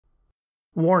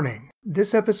Warning,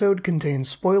 this episode contains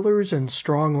spoilers and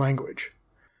strong language.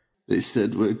 They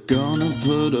said we're gonna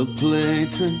put a play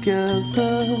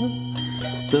together,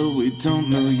 though we don't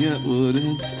know yet what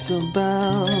it's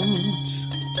about.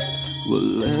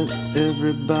 We'll let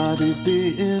everybody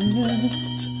be in it,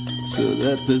 so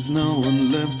that there's no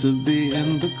one left to be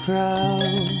in the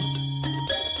crowd.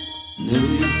 No,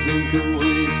 you think I'm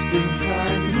wasting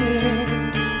time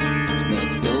here, not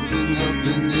sculpting up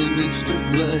an image to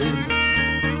play.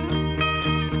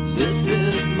 This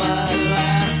is my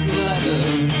last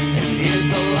letter, and here's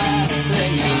the last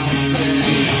thing I'll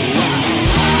say.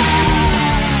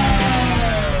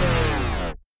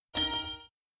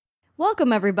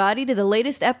 Welcome, everybody, to the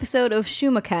latest episode of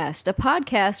Schumacast, a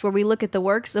podcast where we look at the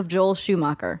works of Joel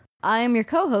Schumacher. I am your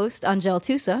co-host, Angel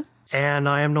Tusa. And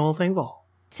I am Noel Thingvall.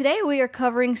 Today we are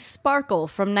covering Sparkle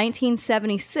from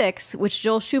 1976, which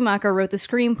Joel Schumacher wrote the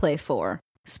screenplay for.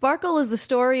 Sparkle is the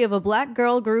story of a black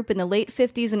girl group in the late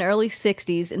 50s and early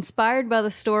 60s, inspired by the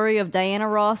story of Diana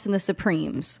Ross and the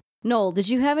Supremes. Noel, did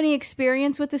you have any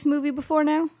experience with this movie before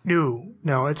now? No,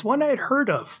 it's one I had heard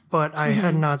of, but I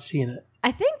had not seen it.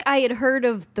 I think I had heard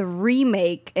of the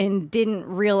remake and didn't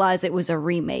realize it was a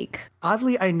remake.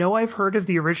 Oddly, I know I've heard of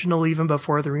the original even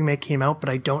before the remake came out, but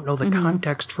I don't know the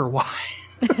context for why.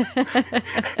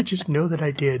 I just know that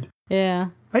I did. Yeah.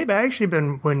 Might have actually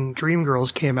been when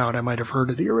Dreamgirls came out, I might have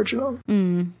heard of the original.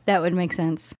 That would make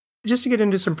sense. Just to get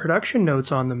into some production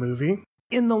notes on the movie.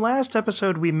 In the last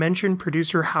episode, we mentioned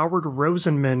producer Howard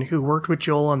Rosenman, who worked with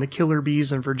Joel on The Killer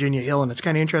Bees and Virginia Hill, and it's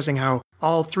kind of interesting how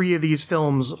all three of these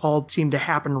films all seem to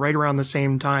happen right around the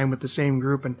same time with the same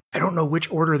group, and I don't know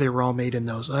which order they were all made in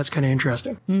those, so that's kind of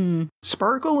interesting.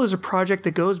 Sparkle is a project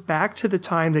that goes back to the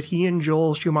time that he and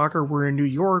Joel Schumacher were in New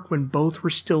York when both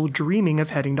were still dreaming of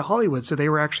heading to Hollywood, so they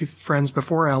were actually friends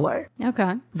before LA.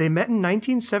 Okay. They met in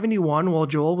 1971 while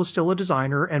Joel was still a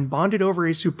designer and bonded over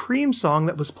a Supreme song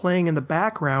that was playing in the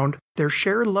background, their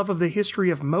shared love of the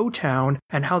history of Motown,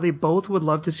 and how they both would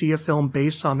love to see a film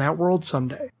based on that world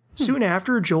someday. Soon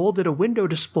after, Joel did a window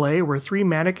display where three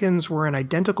mannequins were in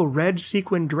identical red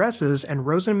sequin dresses, and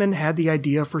Rosenman had the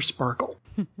idea for Sparkle.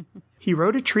 He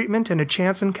wrote a treatment, and a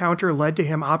chance encounter led to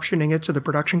him optioning it to the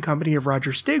production company of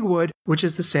Roger Stigwood, which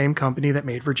is the same company that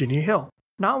made Virginia Hill.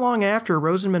 Not long after,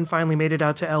 Rosenman finally made it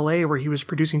out to LA, where he was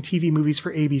producing TV movies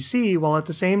for ABC, while at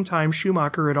the same time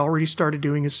Schumacher had already started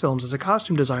doing his films as a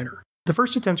costume designer. The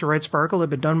first attempt to write Sparkle had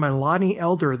been done by Lonnie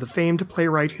Elder, the famed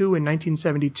playwright who, in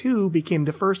 1972, became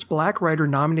the first black writer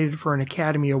nominated for an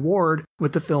Academy Award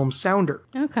with the film Sounder.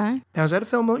 Okay. Now, is that a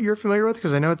film you're familiar with?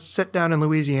 Because I know it's set down in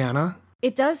Louisiana.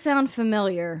 It does sound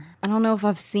familiar. I don't know if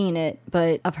I've seen it,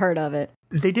 but I've heard of it.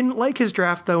 They didn't like his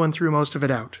draft, though, and threw most of it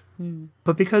out.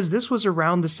 But because this was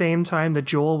around the same time that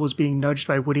Joel was being nudged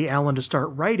by Woody Allen to start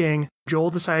writing,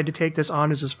 Joel decided to take this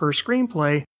on as his first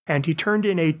screenplay, and he turned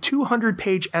in a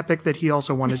 200-page epic that he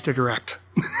also wanted to direct.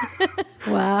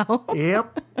 Wow.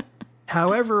 Yep.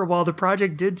 However, while the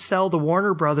project did sell to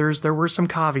Warner Brothers, there were some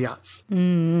caveats.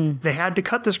 They had to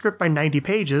cut the script by 90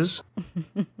 pages,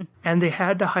 and they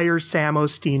had to hire Sam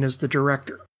Osteen as the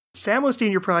director. Sam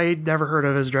Osteen, you probably never heard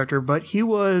of as director, but he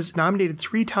was nominated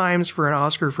 3 times for an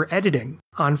Oscar for editing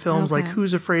on films like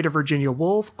Who's Afraid of Virginia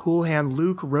Woolf, Cool Hand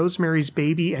Luke, Rosemary's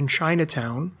Baby, and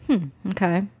Chinatown.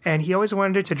 Okay. And he always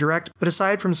wanted to direct, but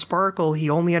aside from Sparkle, he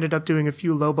only ended up doing a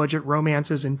few low-budget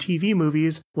romances and TV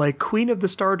movies like Queen of the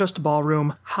Stardust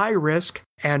Ballroom, High Risk,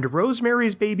 and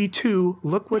Rosemary's Baby 2,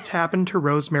 Look What's Happened to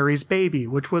Rosemary's Baby,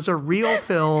 which was a real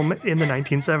film in the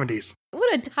 1970s.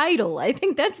 What a title. I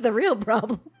think that's the real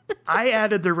problem. I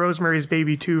added the Rosemary's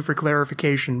Baby 2 for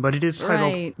clarification, but it is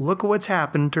titled Look What's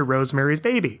Happened to Rosemary's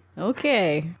Baby.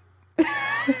 Okay.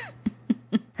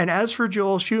 And as for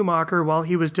Joel Schumacher, while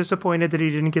he was disappointed that he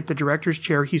didn't get the director's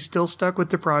chair, he still stuck with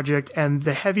the project, and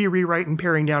the heavy rewrite and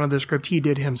paring down of the script he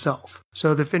did himself.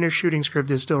 So the finished shooting script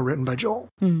is still written by Joel.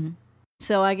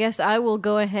 So I guess I will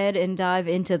go ahead and dive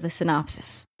into the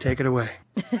synopsis. Take it away.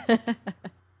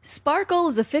 Sparkle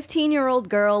is a 15-year-old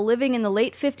girl living in the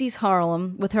late 50s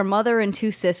Harlem with her mother and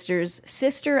 2 sisters,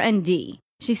 Sister and Dee.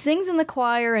 She sings in the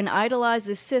choir and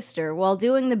idolizes Sister while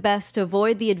doing the best to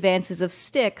avoid the advances of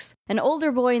Styx, an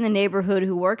older boy in the neighborhood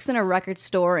who works in a record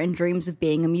store and dreams of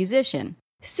being a musician.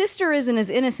 Sister isn't as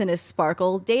innocent as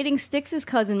Sparkle, dating Styx's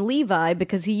cousin Levi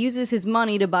because he uses his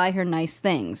money to buy her nice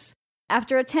things.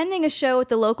 After attending a show at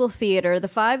the local theater, the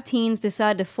 5 teens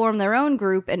decide to form their own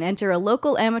group and enter a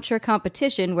local amateur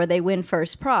competition where they win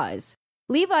first prize.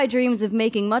 Levi dreams of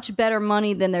making much better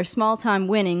money than their small-time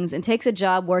winnings and takes a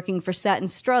job working for Satin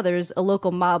Struthers, a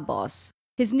local mob boss.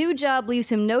 His new job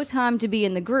leaves him no time to be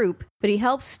in the group, but he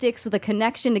helps Styx with a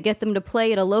connection to get them to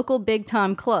play at a local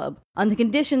big-time club, on the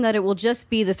condition that it will just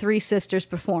be the three sisters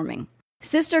performing.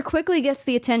 Sister quickly gets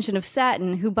the attention of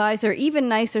Satin, who buys her even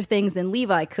nicer things than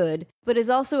Levi could, but is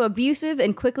also abusive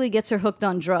and quickly gets her hooked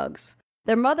on drugs.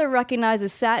 Their mother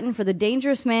recognizes Satin for the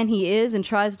dangerous man he is and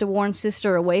tries to warn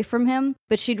Sister away from him,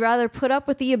 but she'd rather put up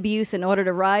with the abuse in order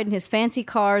to ride in his fancy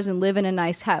cars and live in a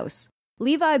nice house.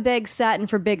 Levi begs Satin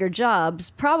for bigger jobs,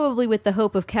 probably with the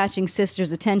hope of catching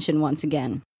Sister's attention once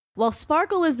again. While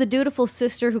Sparkle is the dutiful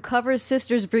sister who covers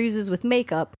Sister's bruises with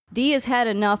makeup, Dee has had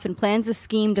enough and plans a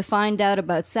scheme to find out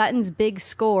about Satin's big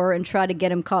score and try to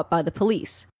get him caught by the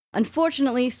police.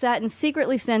 Unfortunately, Satin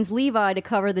secretly sends Levi to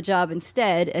cover the job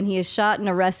instead, and he is shot and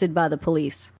arrested by the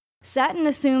police. Satin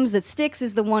assumes that Styx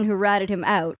is the one who ratted him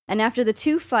out, and after the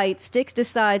two fight, Styx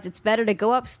decides it's better to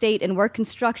go upstate and work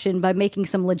construction by making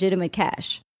some legitimate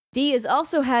cash. Dee has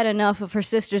also had enough of her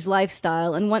sister's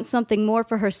lifestyle and wants something more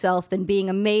for herself than being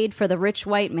a maid for the rich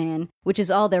white man, which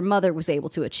is all their mother was able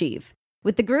to achieve.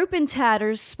 With the group in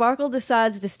tatters, Sparkle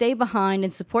decides to stay behind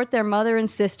and support their mother and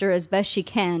sister as best she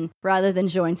can, rather than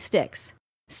join Styx.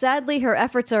 Sadly, her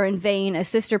efforts are in vain as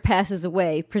Sister passes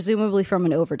away, presumably from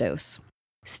an overdose.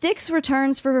 Styx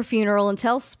returns for her funeral and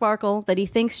tells Sparkle that he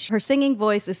thinks her singing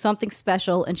voice is something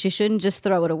special and she shouldn't just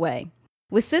throw it away.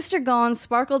 With Sister gone,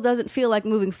 Sparkle doesn't feel like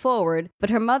moving forward,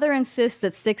 but her mother insists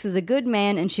that Styx is a good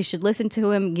man and she should listen to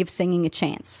him and give singing a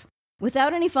chance.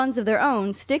 Without any funds of their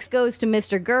own, Styx goes to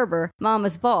Mr. Gerber,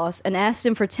 Mama's boss, and asks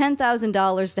him for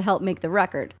 $10,000 to help make the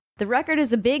record. The record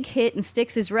is a big hit and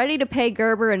Styx is ready to pay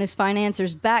Gerber and his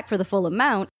financiers back for the full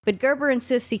amount, but Gerber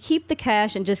insists he keep the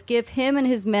cash and just give him and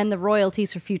his men the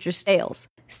royalties for future sales.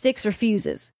 Styx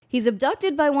refuses. He's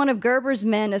abducted by one of Gerber's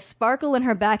men as Sparkle and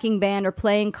her backing band are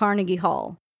playing Carnegie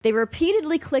Hall. They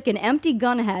repeatedly click an empty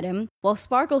gun at him while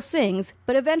Sparkle sings,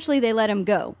 but eventually they let him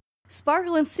go.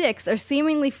 Sparkle and Styx are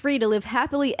seemingly free to live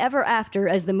happily ever after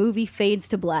as the movie fades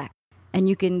to black. And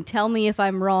you can tell me if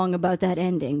I'm wrong about that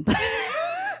ending, but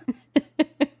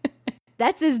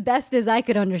that's as best as I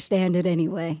could understand it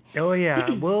anyway. Oh yeah,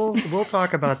 we'll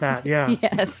talk about that, yeah.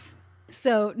 Yes.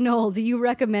 So, Noel, do you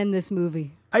recommend this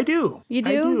movie? I do. You do?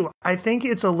 I do. I think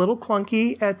it's a little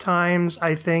clunky at times.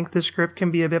 I think the script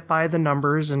can be a bit by the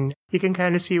numbers and you can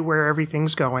kind of see where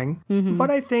everything's going. Mm-hmm.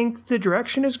 But I think the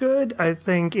direction is good. I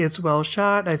think it's well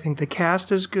shot. I think the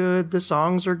cast is good. The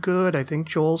songs are good. I think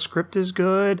Joel's script is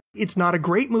good. It's not a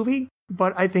great movie,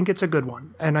 but I think it's a good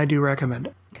one and I do recommend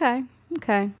it. Okay.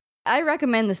 I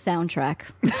recommend the soundtrack.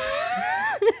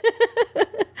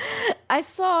 I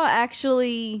saw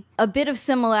actually a bit of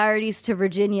similarities to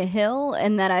Virginia Hill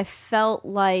in that I felt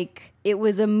like it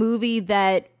was a movie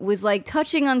that was like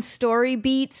touching on story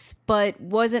beats, but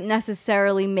wasn't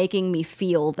necessarily making me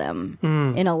feel them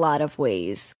in a lot of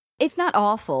ways. It's not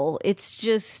awful. It's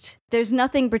just, there's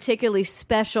nothing particularly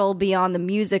special beyond the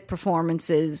music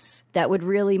performances that would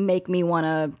really make me want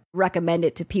to recommend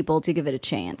it to people to give it a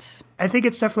chance. I think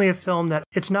it's definitely a film that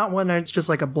it's not one that's just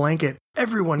like a blanket.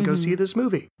 Everyone go see this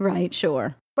movie. Right,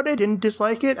 sure. But I didn't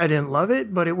dislike it. I didn't love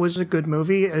it, but it was a good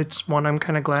movie. It's one I'm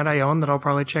kind of glad I own that I'll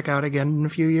probably check out again in a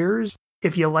few years.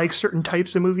 If you like certain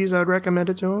types of movies, I would recommend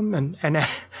it to them. And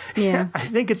yeah. I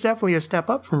think it's definitely a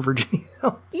step up from Virginia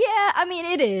Hill. Yeah, I mean,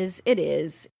 it is. It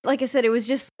is. Like I said, it was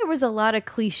just, there was a lot of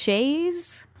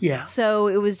cliches. Yeah. So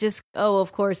it was just, oh,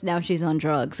 of course, now she's on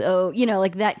drugs. Oh, you know,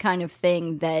 like that kind of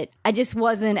thing that I just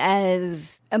wasn't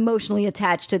as emotionally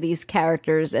attached to these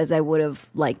characters as I would have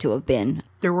liked to have been.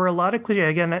 There were a lot of cliches.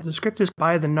 Again, the script is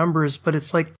by the numbers, but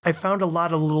it's like I found a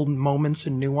lot of little moments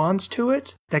and nuance to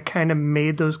it that kind of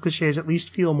made those cliches at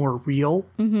least feel more real.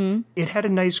 Mm-hmm. It had a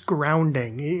nice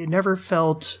grounding. It never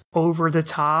felt over the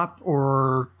top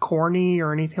or corny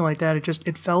or anything like that.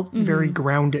 It felt very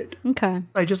grounded. Okay.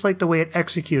 I just like the way it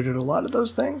executed a lot of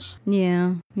those things.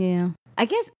 Yeah. I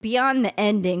guess beyond the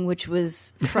ending, which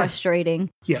was frustrating.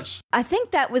 Yes. I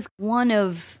think that was one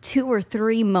of 2 or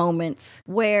 3 moments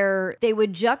where they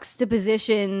would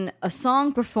juxtaposition a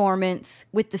song performance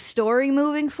with the story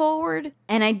moving forward.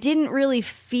 And I didn't really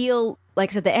feel,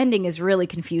 like I said, the ending is really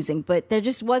confusing, but there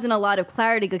just wasn't a lot of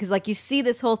clarity because like you see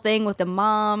this whole thing with the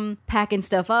mom packing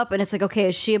stuff up and it's like, okay,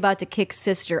 is she about to kick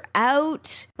sister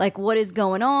out? Like what is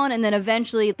going on? And then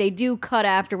eventually they do cut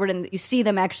afterward and you see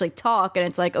them actually talk and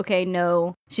it's like, okay,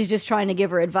 no, she's just trying to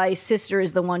give her advice. Sister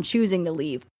is the one choosing to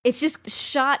leave. It's just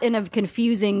shot in a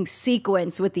confusing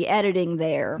sequence with the editing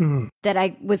there that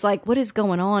I was like, what is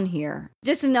going on here?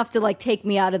 Just enough to like take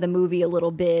me out of the movie a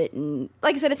little bit. And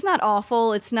like I said, it's not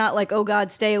awful. It's not like, oh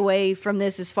God, stay away from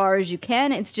this as far as you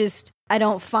can. It's just, I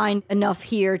don't find enough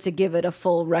here to give it a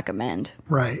full recommend.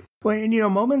 Right. Well, and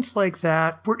moments like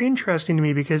that were interesting to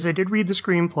me because I did read the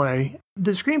screenplay.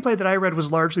 The screenplay that I read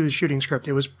was largely the shooting script.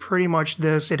 It was pretty much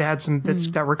this. It had some bits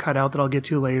that were cut out that I'll get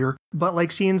to later. But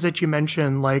like scenes that you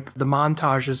mentioned, like the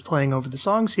montages playing over the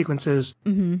song sequences,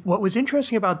 what was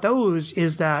interesting about those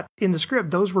is that in the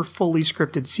script, those were fully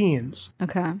scripted scenes.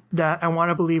 Okay. That I want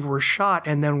to believe were shot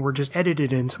and then were just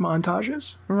edited into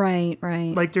montages. Right.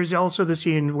 Like there's also the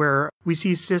scene where we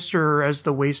see Sister as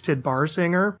the wasted bar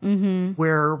singer,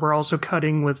 where we're also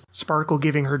cutting with Sparkle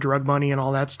giving her drug money and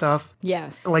all that stuff.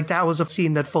 Yes. Like that was a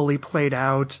scene that fully played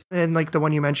out. And like the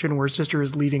one you mentioned where Sister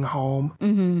is leaving home.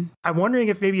 I'm wondering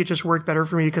if maybe it just worked better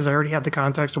for me because I already had the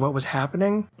context of what was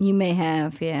happening. You may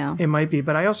have, yeah. It might be.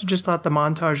 But I also just thought the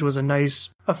montage was a nice,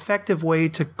 effective way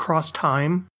to cross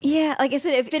time. Yeah, like I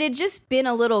said, if it had just been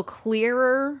a little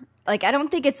clearer, like, I don't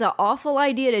think it's an awful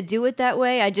idea to do it that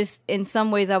way. I just, in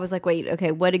some ways, I was like, wait,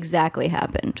 okay, what exactly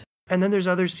happened? And then there's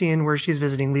other scene where she's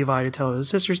visiting Levi to tell her his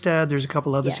sister's dead. There's a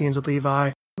couple other scenes with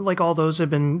Levi. Like, all those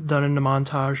have been done in the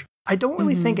montage. I don't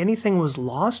really think anything was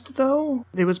lost, though.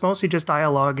 It was mostly just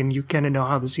dialogue, and you kind of know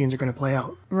how the scenes are going to play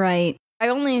out. Right. I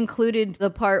only included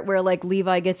the part where, like,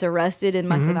 Levi gets arrested in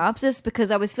my synopsis because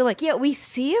I was feeling like, yeah, we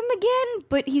see him again,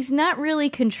 but he's not really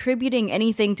contributing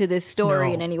anything to this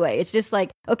story in any way. It's just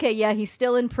like, okay, yeah, he's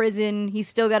still in prison. He's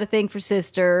still got a thing for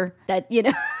Sister that,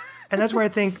 And that's where I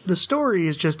think the story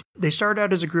is just, they start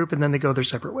out as a group and then they go their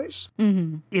separate ways.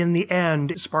 In the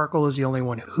end, Sparkle is the only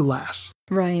one who lasts.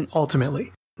 Right.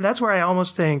 Ultimately. That's where I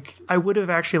almost think I would have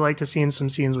actually liked to seen some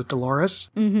scenes with Dolores,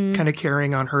 kind of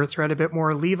carrying on her thread a bit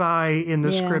more. Levi in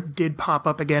the script did pop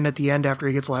up again at the end after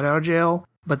he gets let out of jail,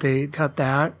 but they cut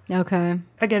that. Okay.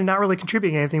 Again, not really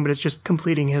contributing anything, but it's just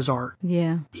completing his arc.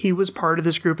 Yeah. He was part of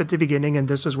this group at the beginning, and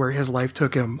this is where his life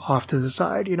took him off to the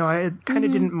side. I kind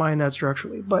of didn't mind that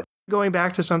structurally, but going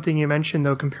back to something you mentioned,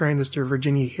 though, comparing this to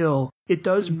Virginia Hill, it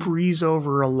does breeze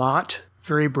over a lot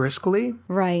very briskly.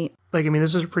 Right. Like, I mean,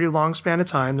 this is a pretty long span of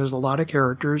time. There's a lot of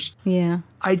characters. Yeah.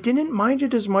 I didn't mind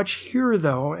it as much here,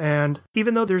 though. And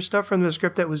even though there's stuff from the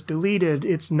script that was deleted,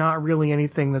 it's not really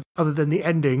anything that, other than the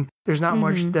ending, there's not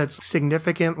much that's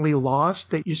significantly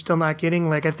lost that you're still not getting.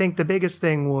 Like, I think the biggest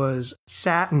thing was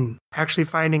Satin actually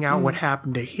finding out what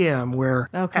happened to him, where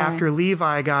after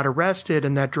Levi got arrested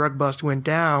and that drug bust went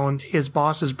down, his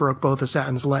bosses broke both of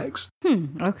Satin's legs.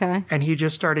 Okay. And he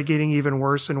just started getting even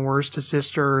worse and worse to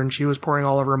Sister, and she was pouring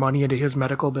all of her money into his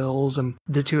medical bills, and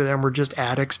the two of them were just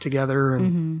addicts together.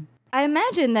 And I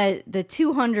imagine that the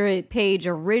 200-page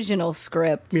original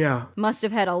script must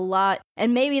have had a lot,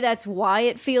 and maybe that's why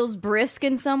it feels brisk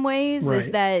in some ways,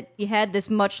 is that you had this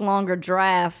much longer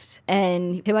draft,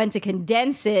 and he went to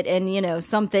condense it, and,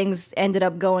 some things ended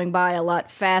up going by a lot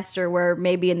faster, where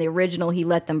maybe in the original he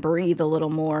let them breathe a little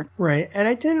more. Right, and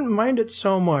I didn't mind it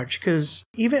so much, because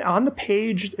even on the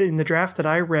page in the draft that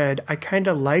I read, I kind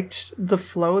of liked the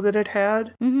flow that it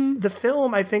had. The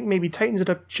film, I think, maybe tightens it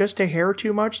up just a hair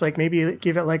too much, like maybe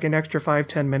give it like an extra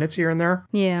 5-10 minutes here and there.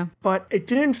 Yeah. But it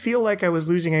didn't feel like I was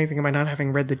losing anything by not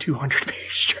having read the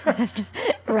 200-page draft.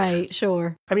 Right,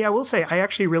 sure. I mean, I will say, I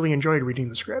actually really enjoyed reading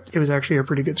the script. It was actually a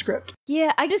pretty good script.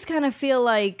 Yeah, I just kind of feel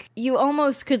like you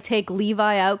almost could take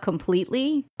Levi out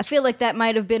completely. I feel like that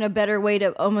might have been a better way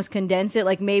to almost condense it.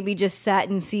 Like maybe just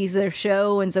Satin sees their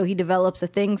show and so he develops a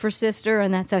thing for Sister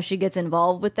and that's how she gets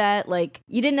involved with that. Like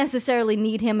you didn't necessarily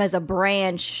need him as a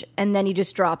branch and then he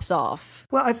just drops off.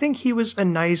 Well, I think he was a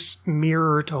nice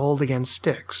mirror to hold against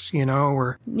Styx,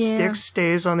 where Styx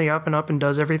stays on the up and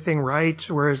does everything right,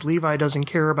 whereas Levi doesn't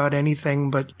care about anything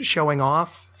but showing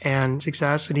off and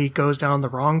success, and he goes down the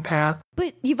wrong path.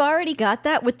 But you've already got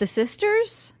that with the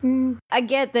sisters? I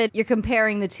get that you're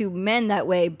comparing the two men that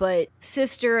way, but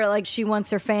Sister, like, she wants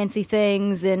her fancy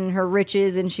things and her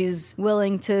riches, and she's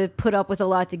willing to put up with a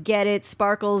lot to get it.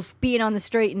 Sparkle's being on the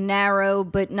straight and narrow,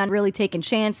 but not really taking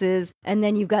chances. And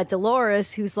then you've got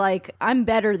Dolores, who's like, I'm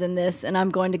better than this, and I'm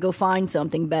going to go find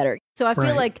something better. So I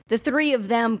feel like the three of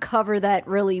them cover that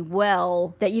really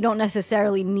well, that you don't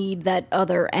necessarily need that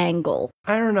other angle.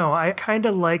 I don't know. I kind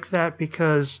of like that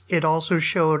because it also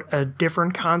showed a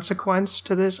different consequence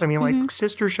to this. I mean, like,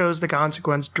 Sister shows the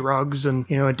consequence, drugs and,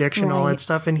 addiction, all that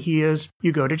stuff, and he is,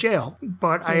 you go to jail.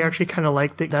 But I actually kind of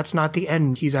like that that's not the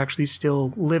end. He's actually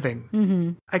still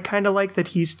living. I kind of like that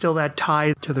he's still that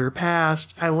tie to their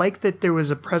past. I like that there was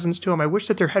a presence to him. I wish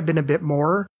that there had been a bit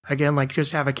more. Again, like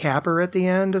just have a capper at the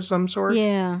end of some sort.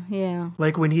 Yeah.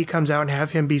 Like when he comes out and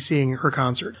have him be seeing her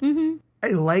concert. I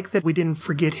like that we didn't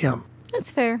forget him.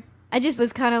 That's fair. I just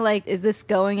was kind of like, is this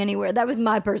going anywhere? That was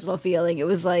my personal feeling. It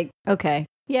was like, okay,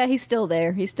 Yeah, he's still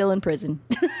there. He's still in prison.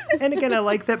 And again, I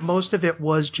like that most of it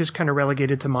was just kind of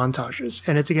relegated to montages.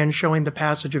 And it's again showing the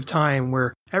passage of time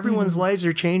where everyone's lives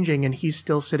are changing and he's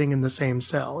still sitting in the same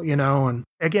cell, you know? And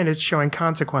again, it's showing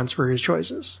consequence for his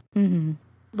choices. Mm-hmm.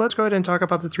 Let's go ahead and talk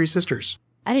about the three sisters.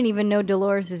 I didn't even know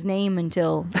Dolores' name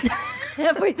until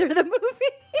halfway through the movie.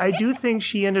 I do think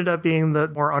she ended up being the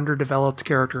more underdeveloped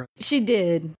character. She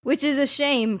did, which is a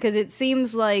shame because it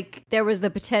seems like there was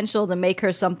the potential to make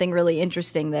her something really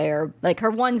interesting there. Like her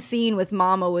one scene with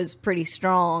Mama was pretty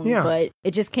strong, but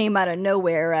it just came out of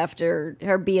nowhere after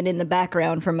her being in the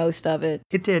background for most of it.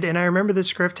 It did, and I remember the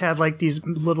script had like these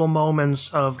little moments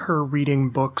of her reading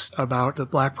books about the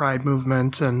Black Pride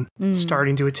movement and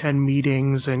starting to attend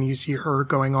meetings, and you see her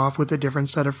going off with a different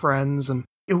set of friends, and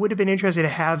it would have been interesting to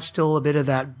have still a bit of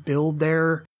that build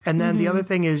there. And then the other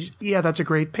thing is, yeah, that's a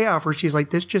great payoff where she's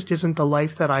like, this just isn't the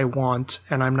life that I want,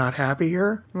 and I'm not happy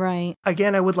here. Right.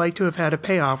 Again, I would like to have had a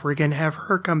payoff where, again, have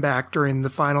her come back during the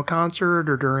final concert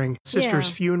or during Sister's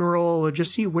funeral, or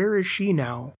just see where is she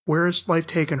now? Where has life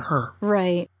taken her?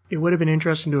 Right. It would have been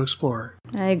interesting to explore.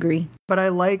 I agree. But I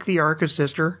like the arc of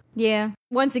Sister. Yeah.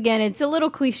 Once again, it's a little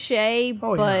cliche,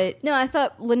 but no, I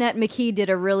thought Lynette McKee did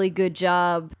a really good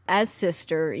job as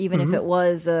Sister, even if it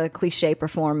was a cliche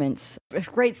performance.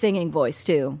 Great singing voice,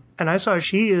 too. And I saw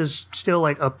she is still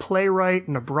like a playwright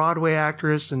and a Broadway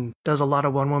actress and does a lot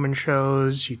of one-woman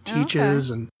shows. She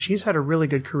teaches, and she's had a really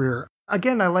good career.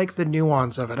 Again, I like the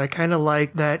nuance of it. I kind of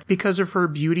like that because of her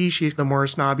beauty, she's the more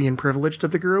snobby and privileged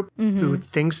of the group who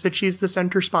thinks that she's the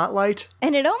center spotlight.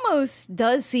 And it almost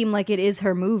does seem like it is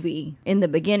her movie in the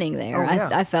beginning there.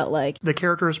 I felt like. The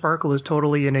character of Sparkle is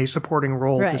totally in a supporting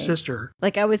role to Sister.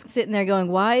 Like I was sitting there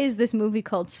going, why is this movie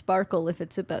called Sparkle if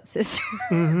it's about Sister?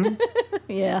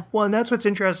 Yeah. Well, and that's what's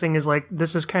interesting is like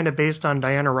this is kind of based on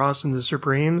Diana Ross and the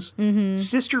Supremes.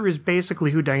 Sister is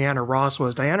basically who Diana Ross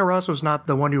was. Diana Ross was not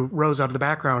the one who rose out of the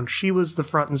background. She was the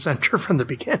front and center from the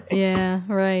beginning. Yeah,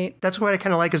 right. That's what I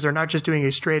kind of like is they're not just doing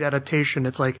a straight adaptation.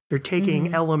 It's like they're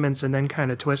taking elements and then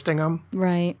kind of twisting them.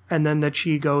 Right. And then that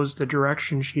she goes the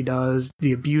direction she does,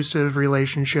 the abusive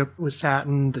relationship with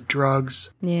Satin, the drugs.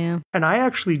 Yeah. And I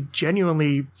actually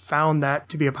genuinely found that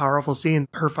to be a powerful scene,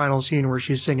 her final scene where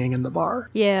she's singing in the bar.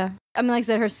 Yeah. I mean, like I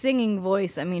said, her singing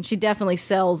voice, I mean, she definitely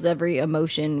sells every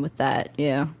emotion with that,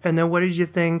 yeah. And then what did you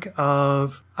think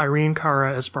of Irene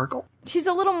Cara as Sparkle? She's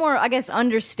a little more, I guess,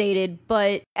 understated,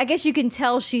 but I guess you can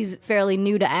tell she's fairly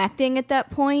new to acting at that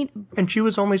point. And she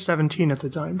was only 17 at the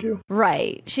time, too.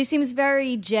 Right. She seems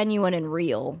very genuine and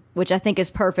real, which I think is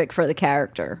perfect for the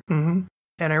character. Mm-hmm.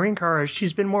 And Irene Cara,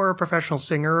 she's been more a professional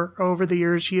singer over the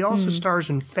years. She also stars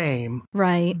in Fame.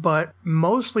 Right. But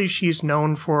mostly she's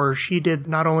known for, she did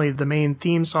not only the main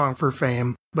theme song for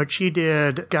Fame, but she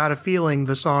did Got a Feeling,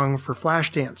 the song for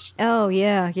Flashdance. Oh,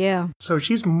 yeah, yeah. So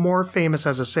she's more famous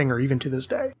as a singer, even to this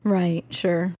day. Right,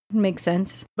 sure. Makes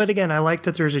sense. But again, I like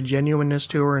that there's a genuineness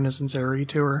to her and a sincerity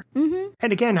to her. Mm-hmm.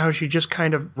 And again, how she just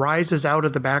kind of rises out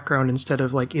of the background instead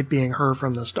of like it being her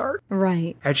from the start.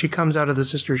 Right. As she comes out of the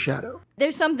sister's shadow.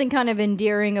 There's something kind of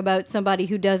endearing about somebody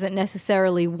who doesn't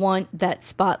necessarily want that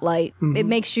spotlight. Mm-hmm. It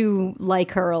makes you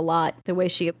like her a lot, the way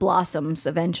she blossoms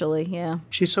eventually, yeah.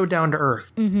 She's so down to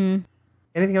earth. Mm-hmm.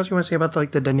 Anything else you want to say about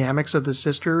like the dynamics of the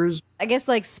sisters? I guess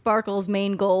like Sparkle's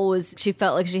main goal was she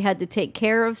felt like she had to take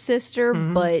care of Sister,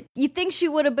 but you'd think she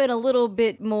would have been a little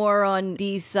bit more on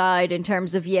Dee's side in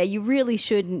terms of, yeah, you really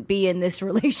shouldn't be in this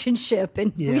relationship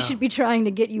and we should be trying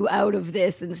to get you out of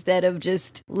this instead of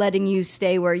just letting you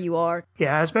stay where you are.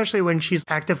 Yeah, especially when she's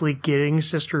actively getting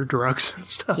Sister drugs and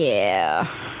stuff. Yeah,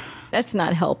 that's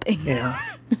not helping. Yeah.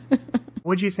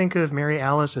 What'd you think of Mary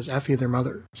Alice as Effie, their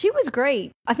mother? She was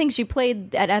great. I think she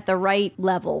played at the right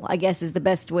level, I guess is the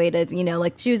best way to, you know,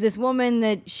 like she was this woman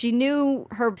that she knew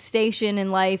her station in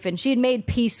life and she had made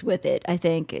peace with it, I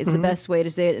think is the best way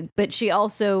to say it. But she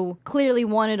also clearly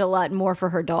wanted a lot more for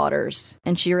her daughters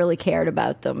and she really cared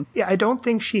about them. Yeah, I don't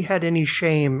think she had any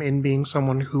shame in being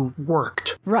someone who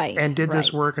worked. Right. And did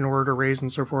this work in order to raise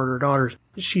and support her daughters.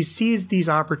 She sees these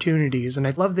opportunities, and I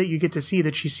love that you get to see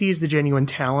that she sees the genuine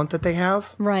talent that they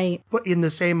have. Right. But in the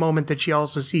same moment that she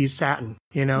also sees Satin,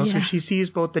 you know? Yeah. So she sees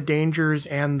both the dangers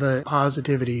and the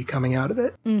positivity coming out of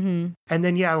it. Mm-hmm. And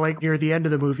then, yeah, like near the end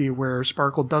of the movie where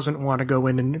Sparkle doesn't want to go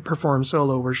in and perform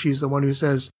solo, where she's the one who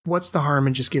says, what's the harm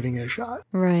in just giving it a shot?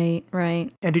 Right, right.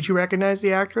 And did you recognize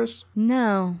the actress?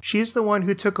 No. She's the one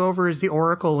who took over as the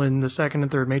Oracle in the second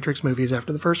and third Matrix movies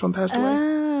after the first one passed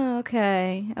away.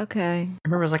 Okay. I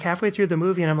remember I was like halfway through the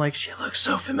movie and I'm like, she looks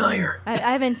so familiar. I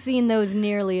haven't seen those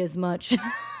nearly as much.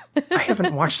 I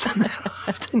haven't watched them that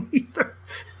often either.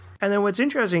 And then what's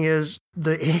interesting is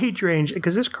the age range,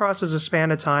 because this crosses a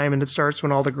span of time and it starts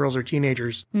when all the girls are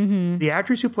teenagers. Mm-hmm. The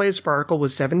actress who plays Sparkle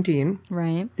was 17.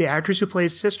 Right. The actress who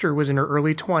plays Sister was in her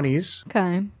early 20s.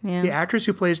 Okay, yeah. The actress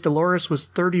who plays Dolores was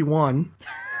 31.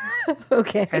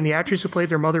 Okay. And the actress who played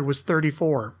their mother was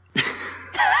 34.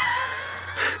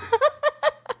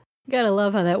 Gotta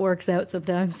love how that works out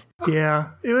sometimes. Yeah.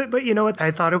 But you know what?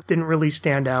 I thought it didn't really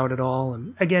stand out at all.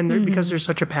 And again, because there's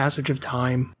such a passage of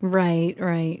time. Right,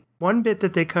 right. One bit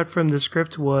that they cut from the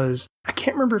script was, I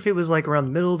can't remember if it was like around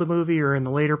the middle of the movie or in the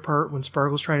later part when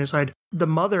Sparkle's trying to decide, the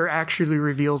mother actually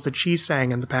reveals that she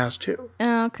sang in the past too.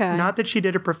 Okay. Not that she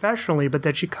did it professionally, but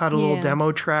that she cut a little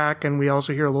demo track, and we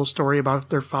also hear a little story about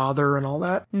their father and all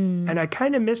that. And I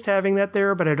kind of missed having that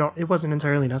there, but it wasn't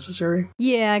entirely necessary.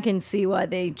 Yeah, I can see why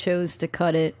they chose to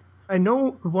cut it. I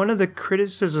know one of the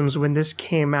criticisms when this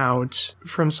came out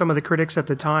from some of the critics at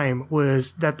the time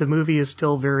was that the movie is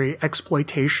still very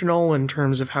exploitational in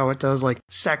terms of how it does like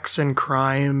sex and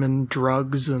crime and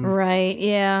drugs and... Right,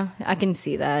 yeah, I can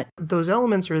see that. Those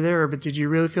elements are there, but did you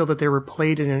really feel that they were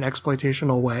played in an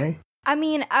exploitational way? I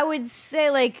mean, I would say,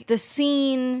 like, the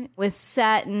scene with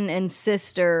Satin and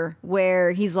Sister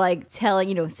where he's, like,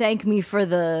 telling, thank me for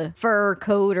the fur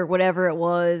coat or whatever it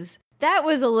was. That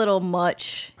was a little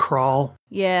much. Crawl.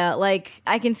 Yeah, like,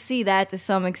 I can see that to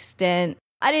some extent.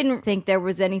 I didn't think there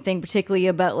was anything particularly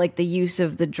about, like, the use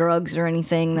of the drugs or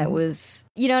anything that was,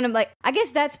 and I'm like, I guess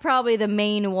that's probably the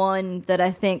main one that I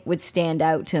think would stand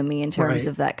out to me in terms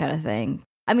of that kind of thing.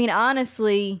 I mean,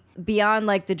 honestly, beyond,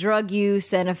 like, the drug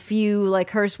use and a few, like,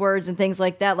 curse words and things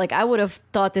like that, like, I would have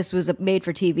thought this was a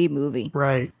made-for-TV movie.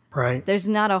 Right. Right. There's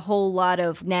not a whole lot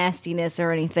of nastiness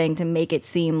or anything to make it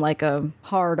seem like a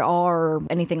hard R or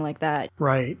anything like that.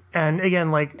 Right. And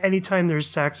again, like anytime there's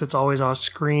sex, it's always off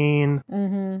screen.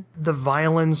 Mm-hmm. The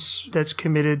violence that's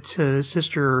committed to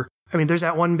Sister. I mean, there's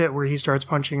that one bit where he starts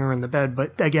punching her in the bed,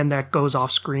 but again, that goes off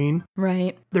screen.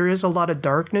 Right. There is a lot of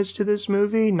darkness to this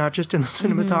movie, not just in the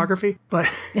cinematography, but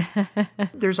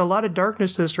there's a lot of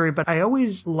darkness to the story. But I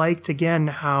always liked, again,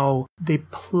 how they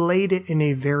played it in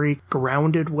a very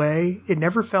grounded way. It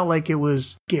never felt like it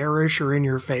was garish or in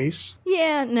your face.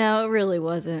 Yeah, no, it really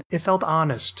wasn't. It felt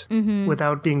honest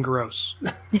without being gross.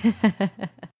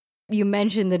 You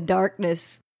mentioned the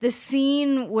darkness. The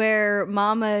scene where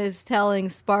Mama is telling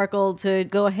Sparkle to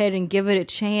go ahead and give it a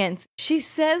chance, she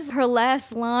says her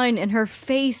last line and her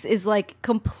face is like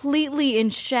completely in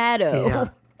shadow. Yeah.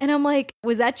 And I'm like,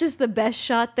 was that just the best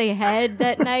shot they had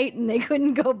that night and they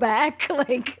couldn't go back?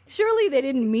 Like, surely they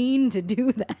didn't mean to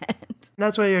do that.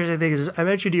 That's what I think is, I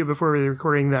mentioned to you before we were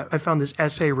recording that I found this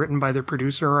essay written by the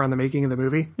producer on the making of the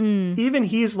movie. Even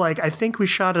he's like, I think we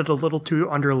shot it a little too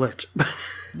underlit.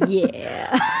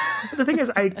 Yeah. The thing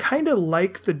is, I kind of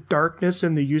like the darkness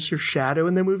and the use of shadow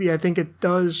in the movie. I think it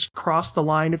does cross the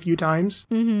line a few times.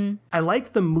 I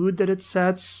like the mood that it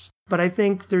sets, but I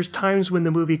think there's times when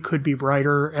the movie could be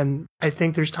brighter, and I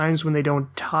think there's times when they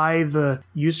don't tie the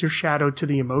use of shadow to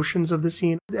the emotions of the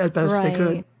scene as best they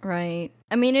could. Right.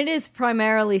 I mean, it is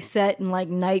primarily set in, like,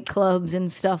 nightclubs and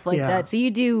stuff like that, so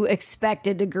you do expect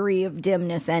a degree of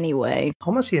dimness anyway.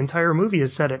 Almost the entire movie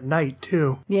is set at night,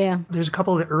 too. Yeah. There's a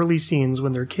couple of the early scenes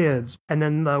when they're kids, and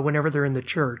then whenever they're in the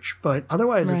church, but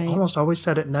otherwise it's almost always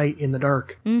set at night in the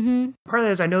dark. Part of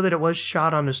that is I know that it was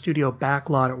shot on a studio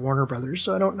backlot at Warner Brothers,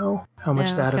 so I don't know how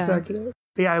much that affected it.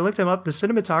 But yeah, I looked him up. The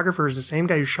cinematographer is the same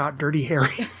guy who shot Dirty Harry.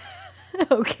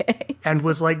 Okay. And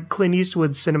was like Clint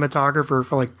Eastwood's cinematographer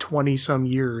for like 20 some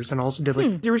years, and also did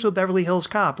like the original Beverly Hills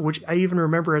Cop, which I even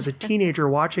remember as a teenager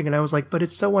watching, and I was like, but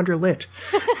it's so underlit.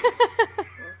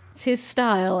 It's his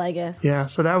style, I guess. Yeah,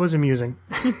 so that was amusing.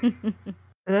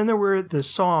 And then there were the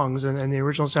songs and the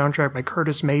original soundtrack by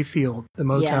Curtis Mayfield, the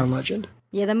Motown legend.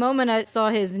 Yeah, the moment I saw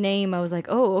his name, I was like,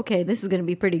 oh, okay, this is going to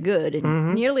be pretty good.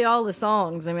 And nearly all the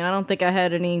songs, I mean, I don't think I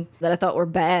had any that I thought were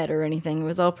bad or anything. It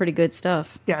was all pretty good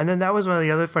stuff. Yeah, and then that was one of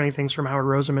the other funny things from Howard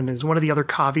Rosamund is one of the other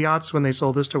caveats when they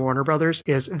sold this to Warner Brothers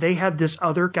is they had this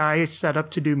other guy set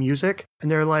up to do music, and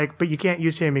they're like, but you can't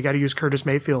use him, you got to use Curtis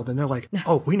Mayfield. And they're like,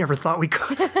 oh, we never thought we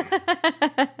could.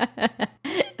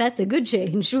 That's a good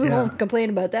change. We won't complain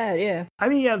about that, yeah. I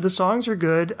mean, yeah, the songs are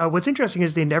good. What's interesting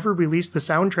is they never released the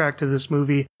soundtrack to this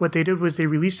movie. What they did was they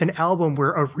released an album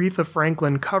where Aretha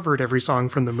Franklin covered every song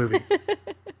from the movie.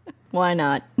 Why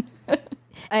not?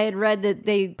 I had read that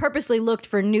they purposely looked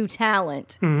for new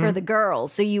talent for the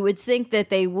girls. So you would think that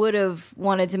they would have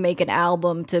wanted to make an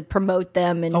album to promote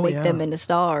them and make them into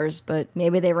stars, but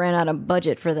maybe they ran out of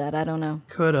budget for that. I don't know.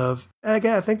 Could have. And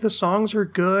again, I think the songs are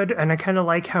good, and I kind of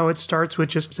like how it starts with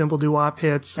just simple doo-wop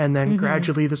hits, and then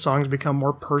gradually the songs become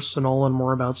more personal and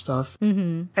more about stuff.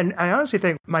 And I honestly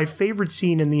think my favorite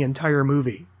scene in the entire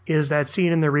movie is that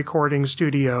scene in the recording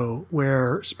studio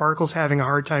where Sparkle's having a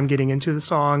hard time getting into the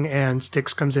song and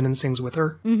Styx comes in and sings with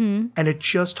her. And it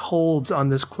just holds on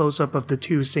this close-up of the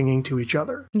two singing to each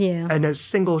other. Yeah. And a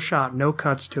single shot, no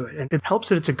cuts to it. And it helps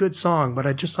that it's a good song, but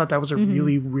I just thought that was a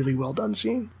really, really well done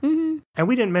scene. And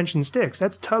we didn't mention Styx.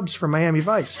 That's Tubbs from Miami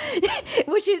Vice.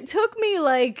 Which it took me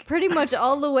like pretty much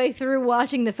all the way through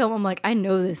watching the film. I'm like, I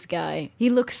know this guy. He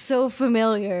looks so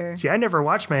familiar. See, I never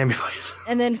watched Miami Vice.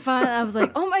 And then finally I was like,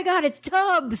 oh my God, it's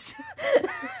Tubbs.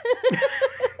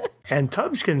 And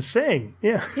Tubbs can sing.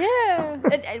 Yeah. Yeah.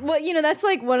 Well, you know, that's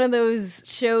like one of those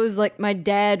shows, like my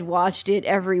dad watched it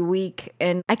every week.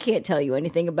 And I can't tell you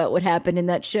anything about what happened in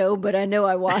that show, but I know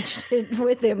I watched it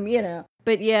with him, you know.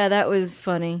 But yeah, that was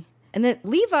funny. And then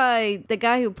Levi, the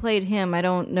guy who played him, I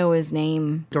don't know his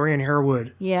name. Dorian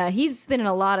Harewood. Yeah, he's been in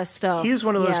a lot of stuff. He's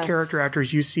one of those character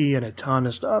actors you see in a ton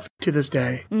of stuff to this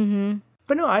day.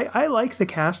 But no, I like the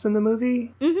cast in the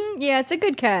movie. Yeah, it's a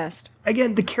good cast.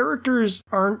 Again, the characters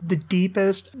aren't the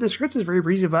deepest. The script is very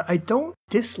breezy, but I don't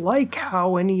dislike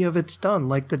how any of it's done.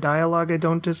 Like the dialogue, I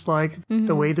don't dislike.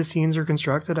 The way the scenes are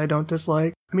constructed, I don't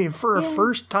dislike. I mean, for a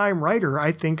first-time writer,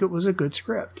 I think it was a good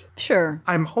script. Sure.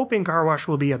 I'm hoping Car Wash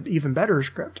will be an even better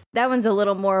script. That one's a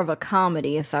little more of a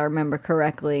comedy, if I remember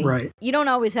correctly. Right. You don't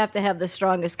always have to have the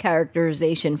strongest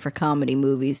characterization for comedy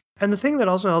movies. And the thing that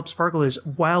also helps Sparkle is,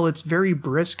 while it's very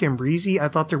brisk and breezy, I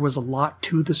thought there was a lot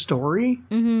to the story.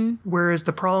 Whereas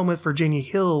the problem with Virginia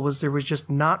Hill was there was just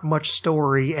not much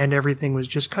story, and everything was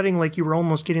just cutting, like you were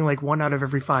almost getting like 1 out of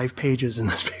every 5 pages in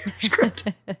this script.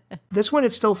 This one,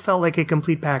 it still felt like a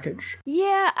complete package.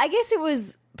 Yeah, I guess it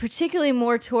was particularly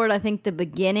more toward, I think, the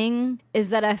beginning, is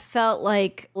that I felt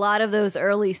like a lot of those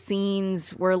early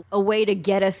scenes were a way to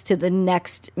get us to the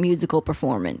next musical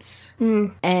performance.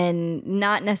 And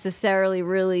not necessarily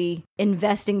really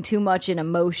investing too much in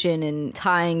emotion and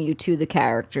tying you to the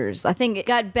characters. I think it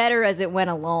got better as it went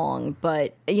along,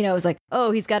 but, you know, it was like,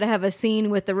 oh, he's got to have a scene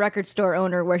with the record store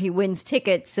owner where he wins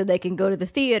tickets so they can go to the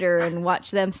theater and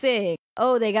watch them sing.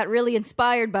 Oh, they got really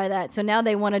inspired by that, so now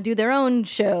they want to do their own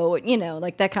show, you know,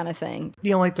 like that kind of thing.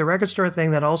 You know, like the record store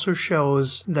thing, that also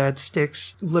shows that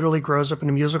Styx literally grows up in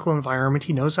a musical environment.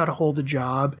 He knows how to hold a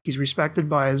job. He's respected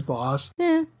by his boss.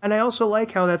 Yeah. And I also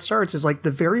like how that starts, is like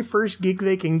the very first gig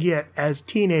they can get as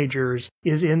teenagers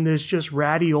is in this just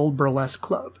ratty old burlesque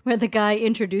club. Where the guy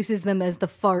introduces them as the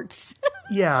farts.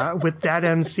 Yeah, with that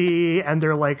MC, and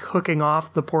they're like hooking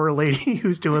off the poor lady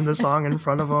who's doing the song in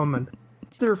front of them, and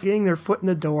they're getting their foot in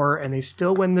the door, and they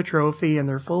still win the trophy, and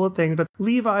they're full of things. But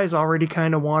Levi's already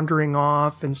kind of wandering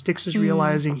off, and Styx is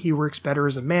realizing he works better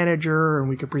as a manager, and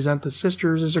we could present the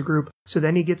sisters as a group. So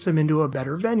then he gets them into a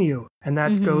better venue, and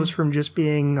that goes from just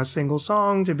being a single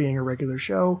song to being a regular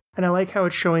show. And I like how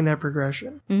it's showing that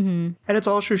progression. And it's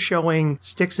also showing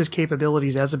Styx's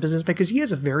capabilities as a businessman, because he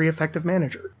is a very effective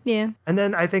manager. Yeah. And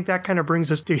then I think that kind of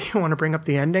brings us to, you want to bring up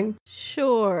the ending?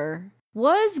 Sure.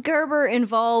 Was Gerber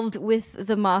involved with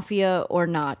the mafia or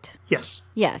not? Yes.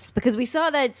 Yes, because we saw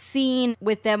that scene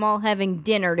with them all having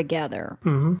dinner together.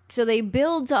 So they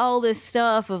build all this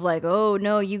stuff of like, oh,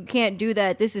 no, you can't do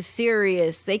that. This is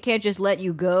serious. They can't just let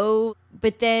you go.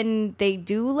 But then they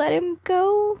do let him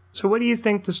go. So what do you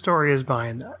think the story is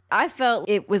behind that? I felt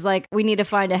it was like, we need to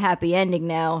find a happy ending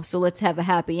now, so let's have a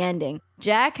happy ending.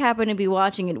 Jack happened to be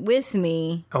watching it with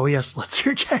me. Oh, yes, let's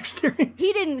hear Jack's theory.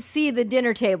 He didn't see the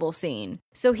dinner table scene.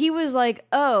 So he was like,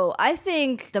 oh, I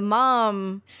think the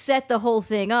mom set the whole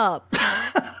thing up.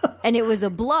 And it was a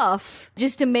bluff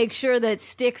just to make sure that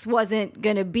Styx wasn't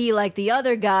going to be like the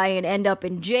other guy and end up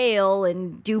in jail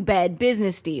and do bad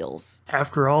business deals.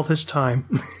 After all this time.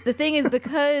 The thing is,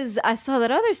 because I saw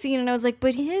that other scene and I was like,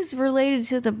 but his related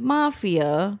to the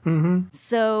mafia.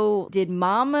 So did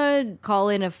Mama call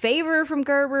in a favor from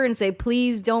Gerber and say,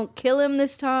 please don't kill him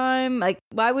this time? Like,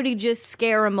 why would he just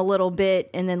scare him a little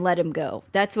bit and then let him go?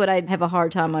 That's what I'd have a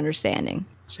hard time understanding.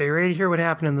 So you ready to hear what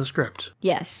happened in the script?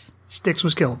 Yes. Styx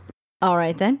was killed. All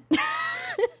right, then.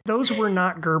 Those were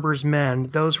not Gerber's men.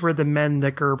 Those were the men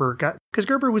that Gerber got. Because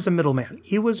Gerber was a middleman.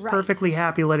 He was perfectly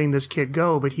happy letting this kid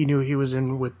go, but he knew he was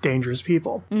in with dangerous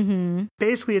people.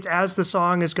 Basically, it's as the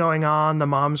song is going on, the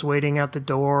mom's waiting at the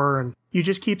door, and you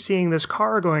just keep seeing this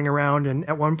car going around, and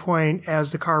at one point,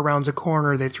 as the car rounds a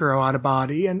corner, they throw out a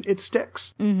body, and it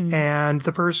sticks. And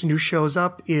the person who shows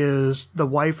up is the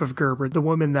wife of Gerber, the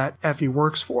woman that Effie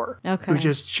works for, who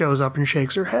just shows up and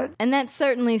shakes her head. And that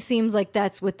certainly seems like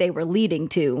that's what they were leading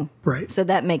to. Right. So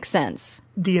that makes sense.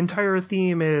 The entire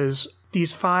theme is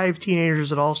these 5 teenagers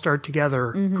that all start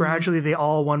together. Gradually, they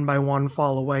all one by one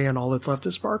fall away, and all that's left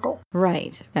is Sparkle.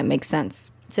 Right. That makes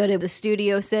sense. So did the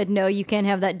studio said, no, you can't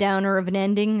have that downer of an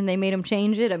ending, and they made them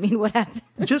change it? I mean, what happened?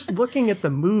 Just looking at the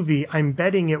movie, I'm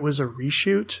betting it was a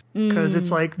reshoot, because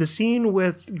it's like the scene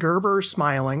with Gerber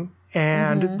smiling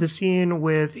and the scene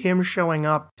with him showing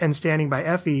up and standing by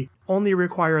Effie only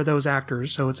require those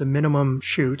actors, so it's a minimum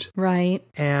shoot. Right.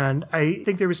 And I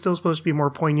think there was still supposed to be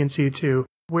more poignancy to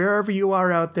wherever you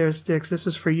are out there, Styx, this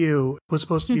is for you, was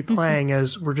supposed to be playing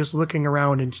as we're just looking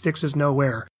around and Styx is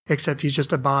nowhere, except he's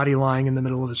just a body lying in the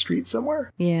middle of the street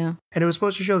somewhere. Yeah. And it was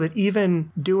supposed to show that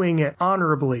even doing it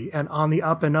honorably and on the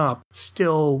up and up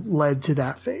still led to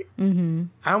that fate.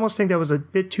 I almost think that was a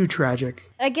bit too tragic.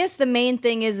 I guess the main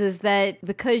thing is that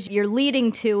because you're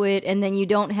leading to it and then you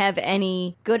don't have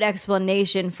any good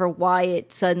explanation for why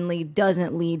it suddenly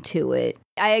doesn't lead to it.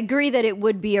 I agree that it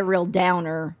would be a real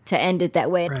downer to end it that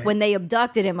way. Right. When they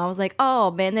abducted him, I was like, oh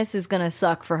man, this is going to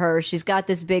suck for her. She's got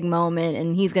this big moment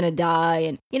and he's going to die.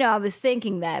 And, you know, I was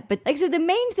thinking that. But like I said, the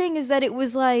main thing is that it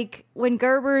was like when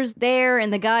Gerber's there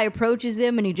and the guy approaches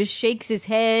him and he just shakes his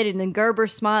head and then Gerber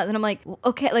smiles. And I'm like,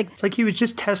 okay, like. It's like he was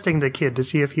just testing the kid to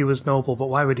see if he was noble, but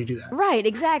why would he do that? Right,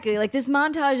 exactly. Like this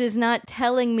montage is not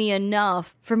telling me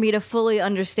enough for me to fully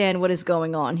understand what is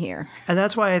going on here. And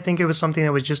that's why I think it was something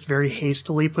that was just very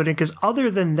hastily put in, because other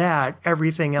than that,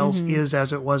 everything else is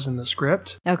as it was in the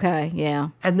script. Okay, yeah.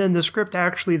 And then the script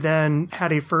actually then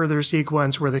had a further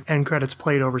sequence where the end credits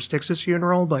played over Styx's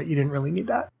funeral, but you didn't really need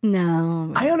that.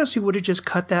 No. I honestly would have just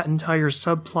cut that entire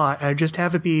subplot. I'd just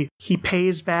have it be, he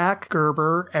pays back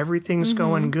Gerber, everything's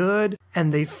going good,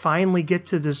 and they finally get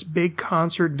to this big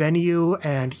concert venue,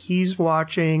 and he's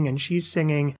watching, and she's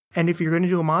singing. And if you're going to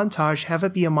do a montage, have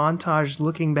it be a montage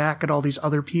looking back at all these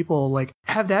other people. Like,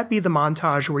 have that be the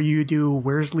montage where you do,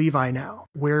 where's Levi now?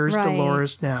 Where's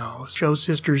Dolores now? Show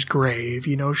Sister's grave,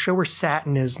 you know, show where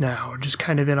Satin is now, just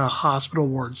kind of in a hospital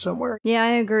ward somewhere. Yeah,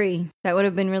 I agree. That would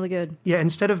have been really good. Yeah,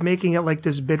 instead of making it like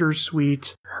this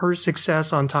bittersweet, her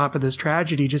success on top of this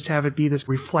tragedy, just have it be this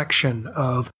reflection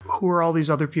of who are all these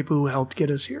other people who helped get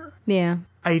us here. Yeah.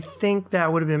 I think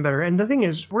that would have been better. And the thing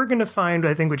is, we're going to find,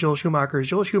 I think, with Joel Schumacher, is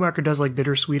Joel Schumacher does like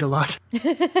bittersweet a lot.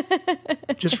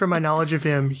 Just from my knowledge of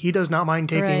him, he does not mind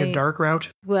taking a dark route.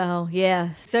 Well,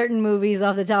 yeah. Certain movies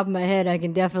off the top of my head, I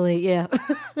can definitely, yeah.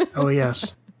 Oh,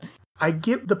 yes. I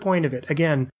get the point of it.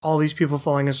 Again, all these people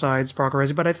falling aside, Sparkle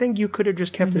rising, but I think you could have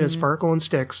just kept it as Sparkle and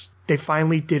Styx. They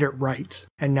finally did it right.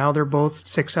 And now they're both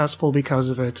successful because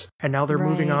of it. And now they're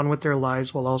moving on with their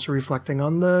lives while also reflecting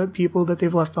on the people that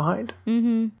they've left behind.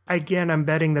 Again, I'm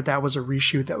betting that that was a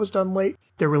reshoot that was done late.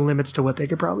 There were limits to what they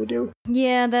could probably do.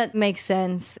 Yeah, that makes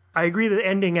sense. I agree that the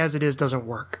ending as it is doesn't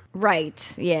work.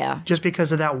 Right, yeah. Just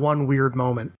because of that one weird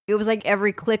moment. It was like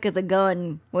every click of the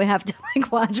gun we have to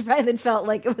like watch by that felt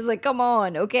like it was like, come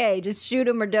on, okay, just shoot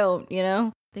him or don't, you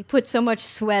know? They put so much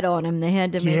sweat on him, they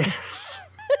had to make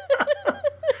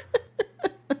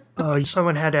Oh,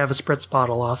 someone had to have a spritz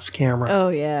bottle off camera. Oh,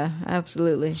 yeah,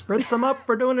 absolutely. Spritz him up,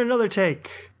 we're doing another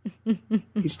take.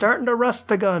 He's starting to rust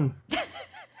the gun.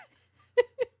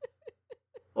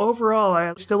 Overall,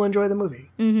 I still enjoy the movie.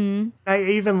 I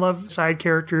even love side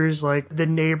characters like the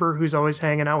neighbor who's always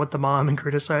hanging out with the mom and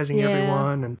criticizing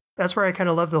everyone. And that's where I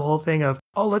kind of love the whole thing of,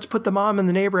 oh, let's put the mom and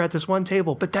the neighbor at this one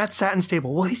table, but that's Satin's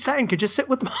table. Well, Satin could just sit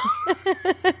with mom.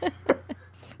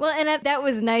 Well, and that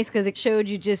was nice because it showed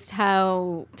you just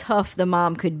how tough the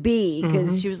mom could be,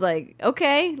 because she was like,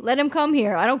 okay, let him come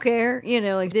here. I don't care. You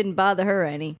know, like, didn't bother her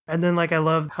any. And then, like, I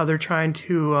love how they're trying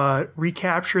to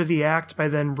recapture the act by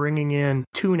then bringing in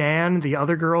Toon Ann, the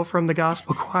other girl from the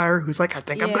gospel choir, who's like, I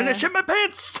think I'm going to shit my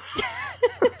pants.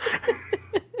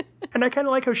 And I kind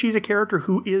of like how she's a character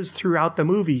who is throughout the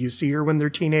movie. You see her when they're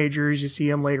teenagers. You see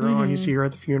them later on. You see her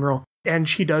at the funeral. And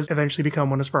she does eventually become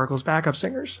one of Sparkle's backup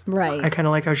singers. Right. I kind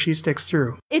of like how she sticks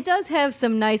through. It does have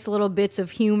some nice little bits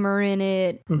of humor in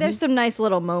it. There's some nice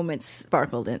little moments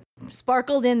sparkled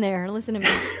in there. Listen to me.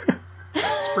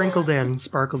 Sprinkled in,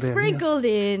 sparkled in. Sprinkled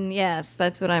in, yes,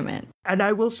 that's what I meant. And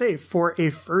I will say, for a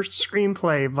first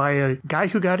screenplay by a guy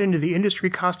who got into the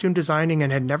industry costume designing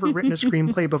and had never written a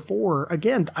screenplay before,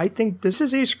 again, I think this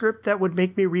is a script that would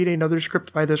make me read another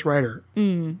script by this writer.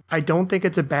 I don't think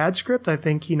it's a bad script. I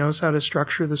think he knows how to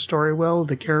structure the story well.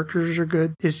 The characters are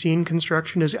good. His scene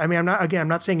construction is, I mean, I'm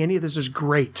not saying any of this is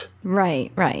great.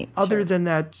 Right. Other than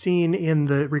that scene in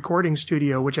the recording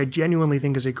studio, which I genuinely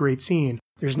think is a great scene.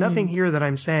 There's nothing here that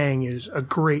I'm saying is a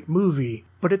great movie,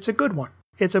 but it's a good one.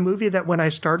 It's a movie that when I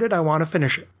started, I want to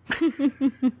finish it.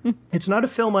 It's not a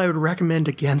film I would recommend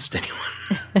against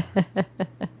anyone.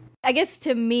 I guess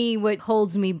to me, what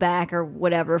holds me back or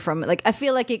whatever from it, like, I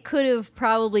feel like it could have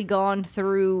probably gone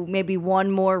through maybe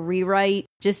one more rewrite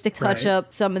just to touch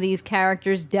up some of these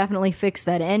characters, definitely fix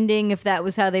that ending if that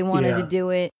was how they wanted to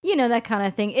do it. You know, that kind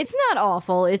of thing. It's not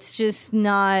awful. It's just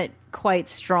not quite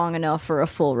strong enough for a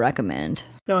full recommend.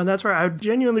 No, and that's why I'd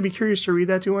genuinely be curious to read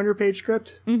that 200-page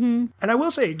script. And I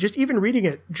will say, just even reading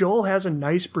it, Joel has a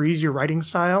nice, breezy writing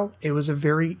style. It was a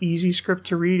very easy script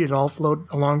to read. It all flowed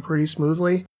along pretty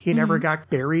smoothly. He never got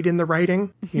buried in the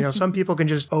writing. You know, some people can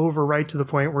just overwrite to the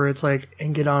point where it's like,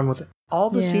 and get on with it. All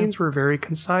the scenes were very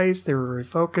concise. They were very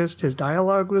focused. His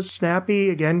dialogue was snappy.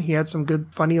 Again, he had some good,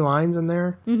 funny lines in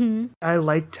there. I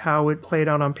liked how it played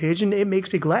out on page, and it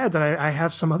makes me glad that I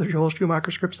have some other Joel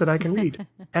Schumacher scripts that I can read.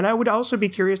 And I would also be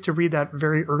curious to read that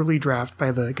very early draft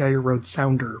by the guy who wrote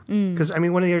Sounder. Because, I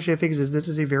mean, one of the interesting things is this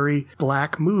is a very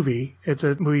black movie. It's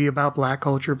a movie about black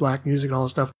culture, black music, and all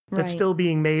this stuff. That's still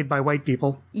being made by white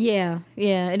people. Yeah,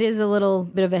 it is a little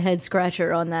bit of a head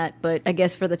scratcher on that, but I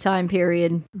guess for the time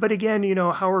period. But again, you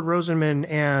know, Howard Rosenman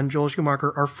and Joel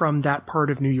Schumacher are from that part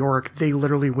of New York. They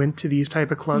literally went to these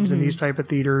type of clubs and these type of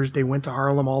theaters. They went to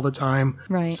Harlem all the time.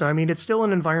 So, I mean, it's still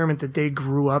an environment that they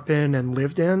grew up in and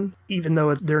lived in, even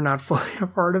though they're not fully a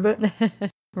part of it.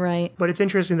 But it's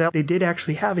interesting that they did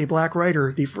actually have a black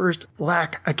writer, the first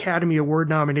Black Academy Award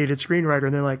nominated screenwriter,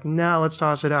 and they're like, nah, let's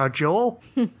toss it out. Joel,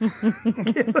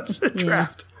 give us a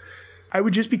draft. I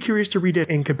would just be curious to read it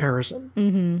in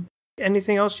comparison.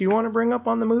 Anything else you want to bring up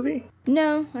on the movie?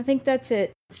 No, I think that's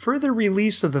it. For the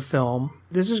release of the film,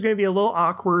 this is going to be a little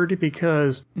awkward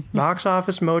because Box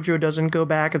Office Mojo doesn't go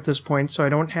back at this point, so I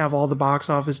don't have all the box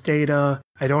office data.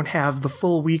 I don't have the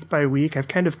full week by week. I've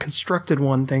kind of constructed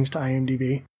one thanks to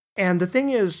IMDb. And the thing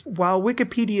is, while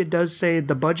Wikipedia does say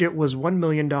the budget was $1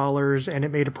 million and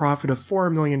it made a profit of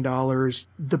 $4 million,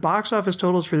 the box office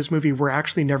totals for this movie were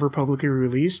actually never publicly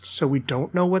released, so we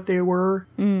don't know what they were.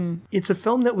 It's a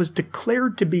film that was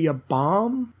declared to be a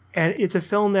bomb. And it's a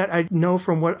film that I know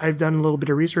from what I've done a little bit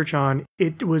of research on,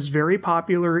 it was very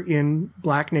popular in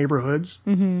black neighborhoods,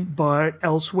 but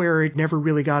elsewhere it never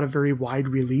really got a very wide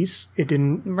release. It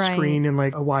didn't screen in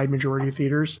like a wide majority of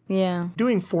theaters.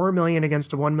 Doing $4 million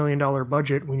against a $1 million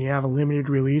budget when you have a limited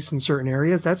release in certain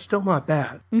areas, that's still not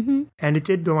bad. And it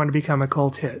did go on to become a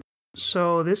cult hit.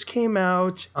 So this came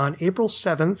out on April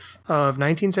 7th of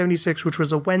 1976, which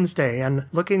was a Wednesday. And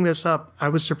looking this up, I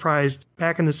was surprised.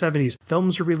 Back in the 70s,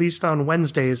 films were released on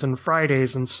Wednesdays and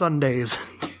Fridays and Sundays.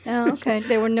 Oh, okay.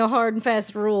 There were no hard and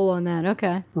fast rule on that.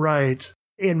 Okay. Right.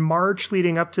 In March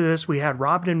leading up to this, we had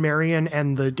Robin and Marian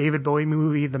and the David Bowie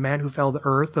movie, The Man Who Fell to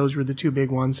Earth. Those were the two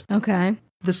big ones. Okay.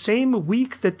 The same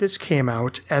week that this came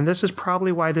out, and this is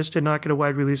probably why this did not get a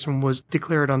wide release and was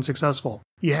declared unsuccessful,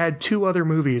 you had two other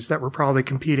movies that were probably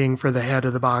competing for the head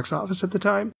of the box office at the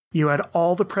time. You had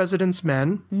All the President's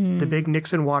Men, the big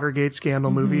Nixon Watergate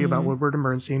scandal movie about Woodward and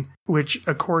Bernstein, which,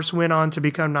 of course, went on to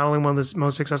become not only one of the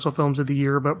most successful films of the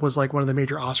year, but was like one of the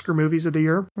major Oscar movies of the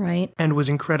year. And was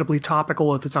incredibly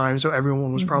topical at the time, so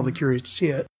everyone was probably curious to see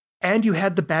it. And you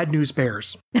had The Bad News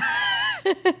Bears.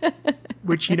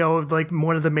 Which, you know, like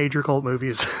one of the major cult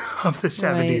movies of the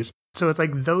 70s. So it's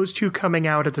like those two coming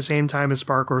out at the same time as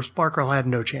Sparkle. Sparkle had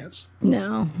no chance.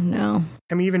 No.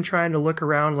 I'm even trying to look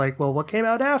around like, well, what came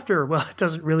out after? Well, it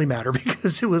doesn't really matter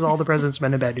because it was All the President's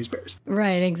Men and Bad News Bears.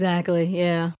 Right, exactly,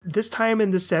 yeah. This time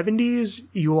in the 70s,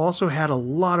 you also had a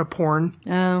lot of porn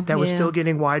that was still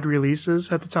getting wide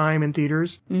releases at the time in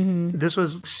theaters. This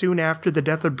was soon after the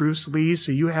death of Bruce Lee,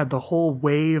 so you had the whole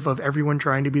wave of everyone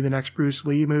trying to be the next Bruce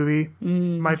Lee movie.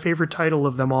 My favorite title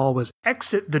of them all was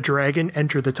Exit the Dragon,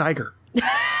 Enter the Tiger.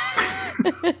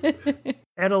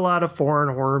 And a lot of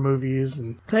foreign horror movies,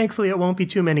 and thankfully it won't be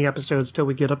too many episodes till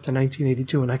we get up to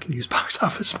 1982 and I can use Box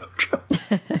Office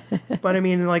Mojo. But I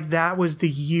mean, like, that was the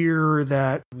year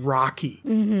that Rocky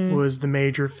was the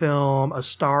major film, A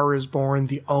Star is Born,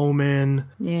 The Omen,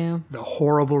 the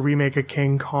horrible remake of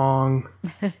King Kong.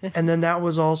 And then that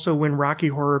was also when Rocky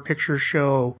Horror Picture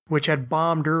Show, which had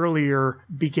bombed earlier,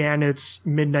 began its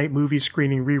midnight movie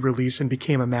screening re-release and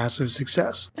became a massive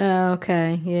success.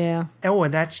 Okay, yeah. Oh,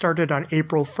 and that started on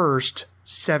April 1st,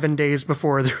 7 days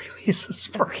before the release of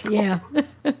Sparkle. Yeah.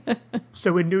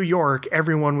 So in New York,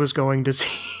 everyone was going to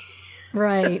see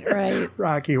right.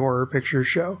 Rocky Horror Picture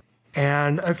Show.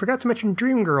 And I forgot to mention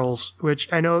Dreamgirls,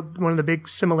 which I know one of the big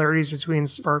similarities between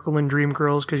Sparkle and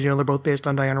Dreamgirls, because, you know, they're both based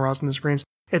on Diana Ross and the Supremes.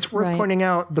 It's worth pointing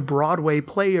out the Broadway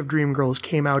play of Dreamgirls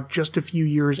came out just a few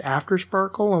years after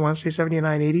Sparkle. I want to say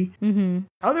 79, 80.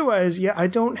 Otherwise, yeah, I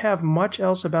don't have much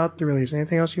else about the release.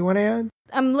 Anything else you want to add?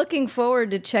 I'm looking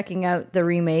forward to checking out the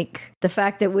remake. The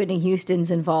fact that Whitney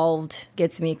Houston's involved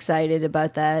gets me excited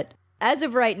about that. As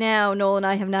of right now, Noel and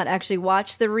I have not actually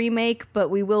watched the remake, but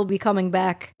we will be coming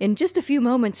back in just a few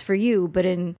moments for you, but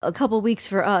in a couple weeks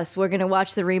for us. We're going to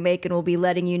watch the remake and we'll be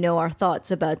letting you know our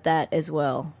thoughts about that as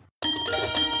well.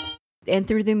 And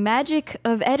through the magic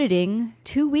of editing,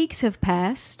 2 weeks have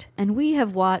passed, and we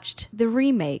have watched the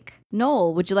remake.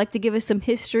 Noel, would you like to give us some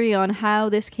history on how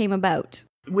this came about?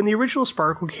 When the original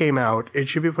Sparkle came out, it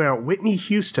should be pointed out, Whitney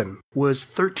Houston was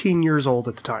 13 years old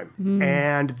at the time,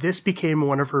 and this became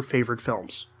one of her favorite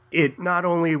films. It not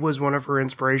only was one of her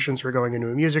inspirations for going into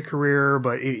a music career,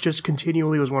 but it just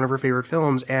continually was one of her favorite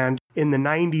films. And in the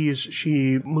 90s,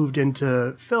 she moved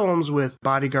into films with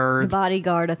Bodyguard. The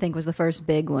Bodyguard, I think, was the first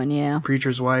big one, yeah.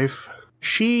 Preacher's Wife.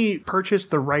 She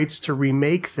purchased the rights to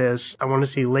remake this, I want to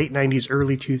say late 90s,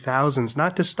 early 2000s,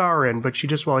 not to star in, but she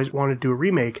just always wanted to do a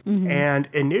remake. And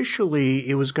initially,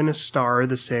 it was going to star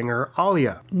the singer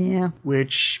Alia. Yeah.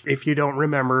 Which, if you don't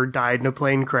remember, died in a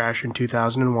plane crash in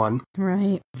 2001.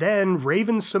 Right. Then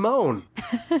Raven Simone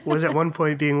was at one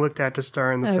point being looked at to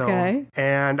star in the film.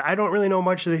 And I don't really know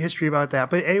much of the history about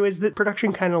that. But anyways, the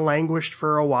production kind of languished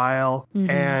for a while.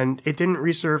 And it didn't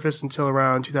resurface until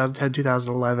around 2010,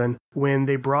 2011. When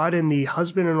they brought in the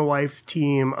husband and wife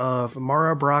team of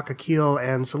Mara Brock Akil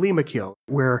and Salim Akil,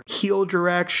 where he'll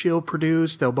direct, she'll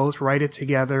produce, they'll both write it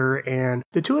together, and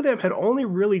the two of them had only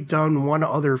really done one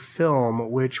other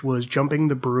film, which was Jumping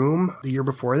the Broom the year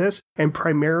before this, and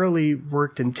primarily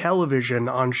worked in television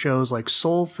on shows like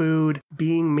Soul Food,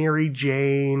 Being Mary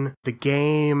Jane, The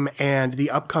Game, and the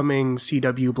upcoming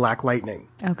CW Black Lightning.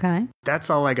 Okay. That's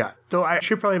all I got. Though I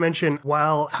should probably mention,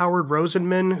 while Howard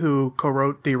Rosenman, who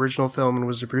co-wrote the original film and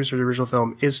was the producer of the original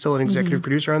film, is still an executive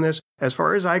producer on this, as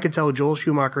far as I could tell, Joel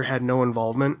Schumacher had no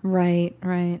involvement. Right.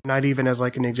 Not even as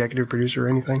like an executive producer or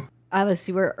anything.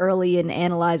 Obviously, we're early in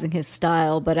analyzing his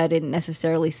style, but I didn't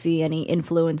necessarily see any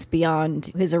influence beyond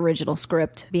his original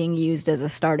script being used as a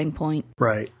starting point.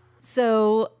 Right.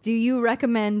 So, do you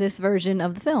recommend this version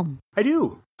of the film? I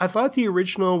do. I thought the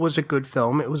original was a good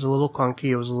film. It was a little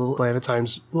clunky. It was a little, at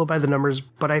times, a little by the numbers.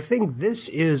 But I think this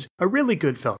is a really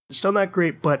good film. It's still not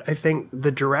great, but I think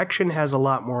the direction has a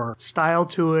lot more style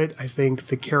to it. I think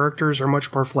the characters are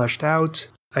much more fleshed out.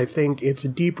 I think it's a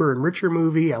deeper and richer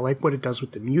movie. I like what it does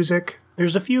with the music.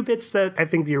 There's a few bits that I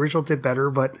think the original did better,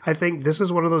 but I think this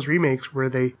is one of those remakes where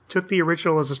they took the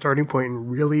original as a starting point and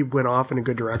really went off in a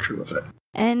good direction with it.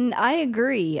 And I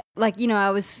agree. Like, you know, I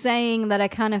was saying that I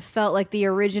kind of felt like the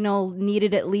original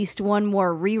needed at least one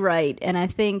more rewrite. And I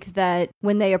think that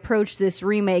when they approached this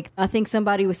remake, I think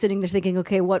somebody was sitting there thinking,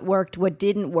 okay, what worked, what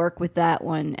didn't work with that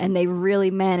one? And they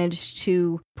really managed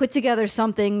to put together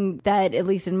something that, at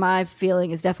least in my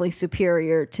feeling, is definitely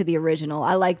superior to the original.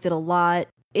 I liked it a lot.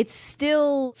 It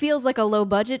still feels like a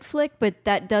low-budget flick, but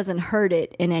that doesn't hurt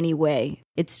it in any way.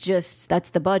 It's just,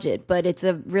 that's the budget. But it's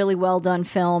a really well-done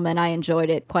film, and I enjoyed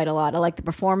it quite a lot. I like the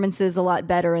performances a lot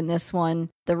better in this one.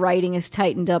 The writing is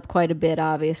tightened up quite a bit,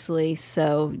 obviously.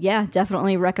 So, yeah,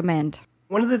 definitely recommend.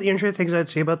 One of the interesting things I'd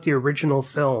say about the original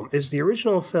film is the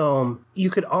original film, you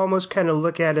could almost kind of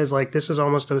look at as like, this is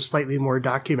almost a slightly more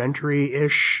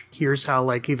documentary-ish. Here's how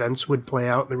like events would play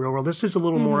out in the real world. This is a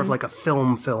little more of like a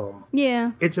film.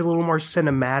 Yeah. It's a little more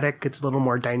cinematic. It's a little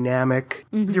more dynamic.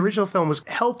 The original film was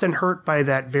helped and hurt by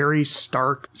that very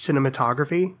stark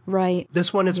cinematography. Right.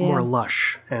 This one is more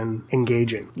lush and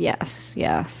engaging. Yes.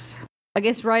 I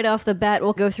guess right off the bat,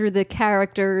 we'll go through the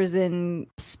characters. And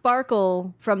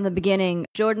Sparkle, from the beginning,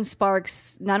 Jordan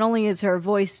Sparks, not only is her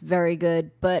voice very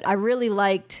good, but I really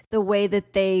liked the way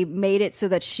that they made it so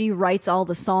that she writes all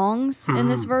the songs in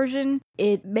this version.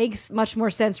 it makes much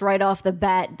more sense right off the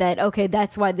bat that, okay,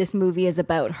 that's why this movie is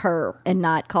about her and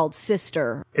not called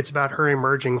Sister. It's about her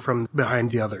emerging from behind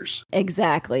the others.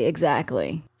 Exactly,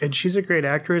 exactly. And she's a great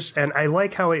actress, and I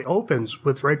like how it opens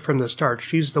with right from the start.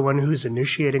 She's the one who's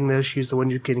initiating this. She's the one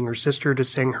who's getting her sister to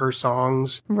sing her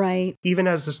songs. Right. Even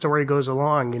as the story goes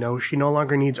along, she no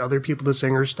longer needs other people to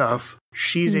sing her stuff.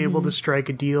 She's able to strike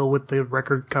a deal with the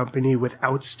record company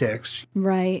without sticks.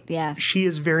 Right, yes. She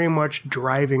is very much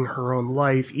driving her own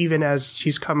life, even as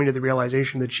she's coming to the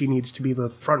realization that she needs to be the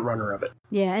front runner of it.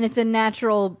 Yeah, and it's a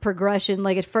natural progression.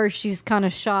 Like, at first, she's kind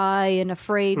of shy and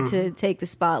afraid to take the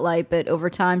spotlight, but over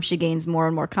time, she gains more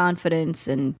and more confidence,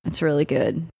 and it's really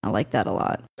good. I like that a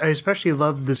lot. I especially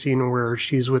love the scene where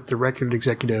she's with the record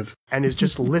executive and is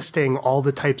just listing all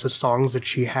the types of songs that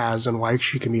she has and why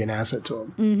she can be an asset to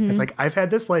him. It's like, I've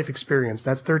had this life experience,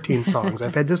 that's 13 songs.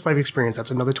 I've had this life experience,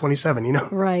 that's another 27,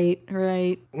 Right,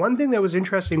 right. One thing that was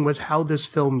interesting was how this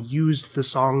film used the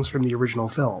songs from the original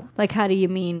film. Like, how do you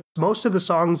mean? Most of the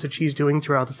songs that she's doing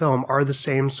throughout the film are the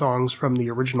same songs from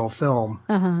the original film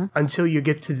until you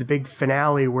get to the big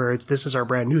finale where this is our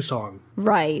brand new song.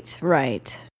 Right,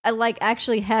 right. I like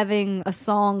actually having a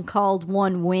song called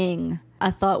One Wing. I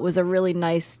thought was a really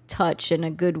nice touch and a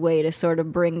good way to sort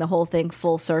of bring the whole thing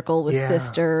full circle with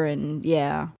Sister, and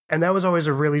And that was always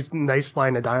a really nice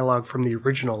line of dialogue from the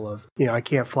original of, I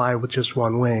can't fly with just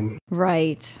one wing.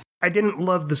 Right. I didn't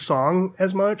love the song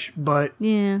as much, but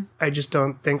I just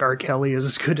don't think R. Kelly is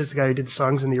as good as the guy who did the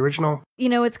songs in the original.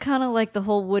 It's kind of like the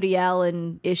whole Woody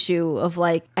Allen issue of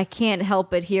like, I can't help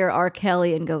but hear R.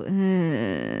 Kelly and go,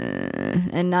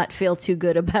 and not feel too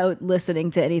good about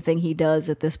listening to anything he does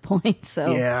at this point.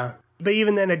 So yeah. But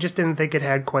even then, I just didn't think it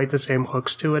had quite the same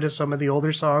hooks to it as some of the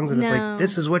older songs. And it's like,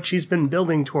 this is what she's been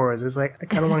building towards. It's like, I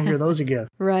kind of want to hear those again.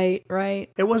 Right,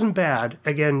 right. It wasn't bad.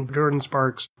 Again, Jordan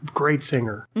Sparks, great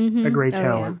singer, a great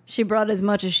talent. Yeah. She brought as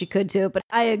much as she could to it. But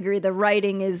I agree, the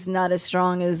writing is not as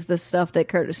strong as the stuff that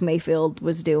Curtis Mayfield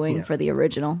was doing for the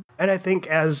original. And I think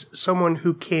as someone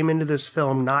who came into this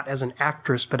film not as an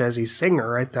actress, but as a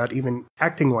singer, I thought even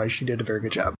acting-wise, she did a very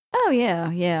good job. Oh,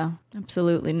 yeah.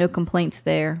 Absolutely. No complaints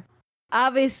there.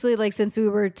 Obviously, like, since we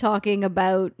were talking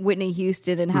about Whitney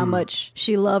Houston and how much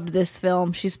she loved this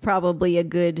film, she's probably a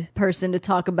good person to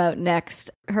talk about next.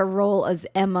 Her role as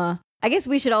Emma. I guess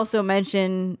we should also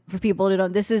mention, for people to know,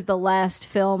 this is the last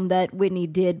film that Whitney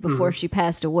did before she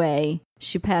passed away.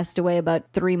 She passed away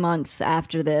about 3 months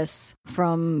after this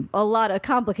from a lot of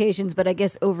complications, but I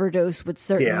guess overdose would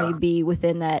certainly be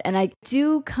within that. And I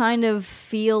do kind of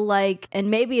feel like, and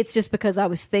maybe it's just because I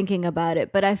was thinking about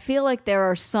it, but I feel like there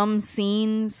are some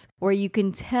scenes where you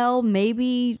can tell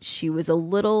maybe she was a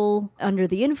little under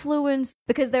the influence,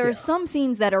 because there are some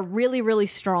scenes that are really, really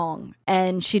strong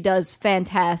and she does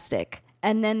fantastic.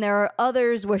 And then there are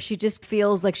others where she just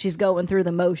feels like she's going through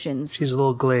the motions. She's a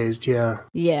little glazed,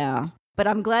 Yeah. But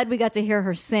I'm glad we got to hear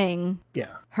her sing. Yeah.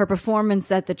 Her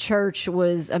performance at the church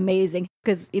was amazing.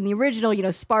 Because in the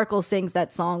original, Sparkle sings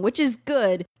that song, which is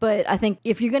good. But I think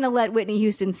if you're going to let Whitney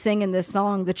Houston sing in this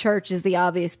song, the church is the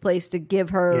obvious place to give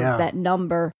her that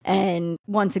number. And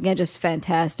once again, just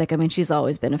fantastic. I mean, she's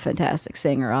always been a fantastic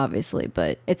singer, obviously,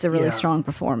 but it's a really strong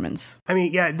performance. I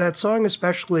mean, that song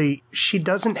especially, she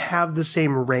doesn't have the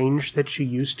same range that she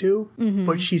used to,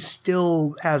 but she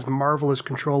still has marvelous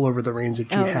control over the range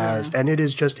that she has. Yeah. And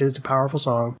it's a powerful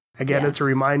song. Again, it's a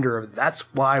reminder of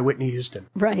that's why Whitney Houston.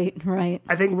 Right.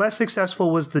 I think less successful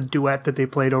was the duet that they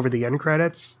played over the end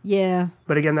credits. Yeah.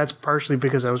 But again, that's partially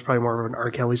because that was probably more of an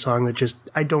R. Kelly song that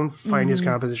I don't find his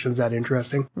compositions that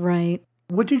interesting. Right.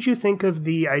 What did you think of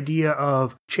the idea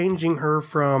of changing her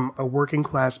from a working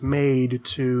class maid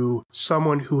to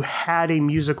someone who had a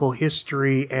musical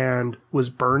history and was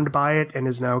burned by it and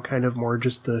is now kind of more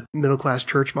just the middle class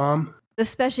church mom?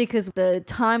 Especially because the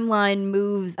timeline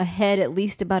moves ahead at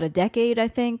least about a decade, I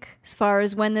think, as far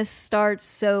as when this starts.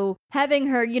 So having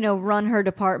her, run her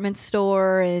department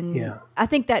store, and I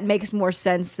think that makes more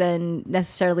sense than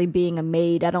necessarily being a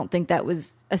maid. I don't think that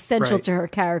was essential to her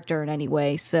character in any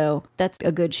way. So that's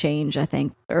a good change, I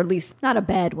think, or at least not a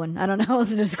bad one. I don't know how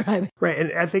else to describe it. Right.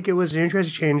 And I think it was an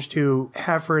interesting change to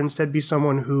have her instead be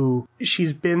someone who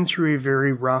she's been through a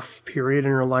very rough period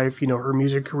in her life. Her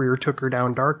music career took her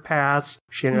down dark paths.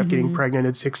 She ended up getting pregnant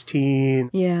at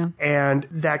 16. Yeah. And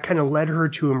that kind of led her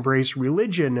to embrace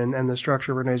religion and the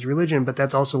structure of organized religion, but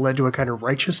that's also led to a kind of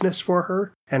righteousness for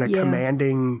her. and a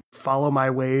commanding follow my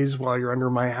ways while you're under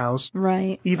my house.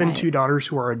 Right. Even two daughters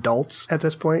who are adults at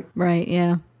this point. Right,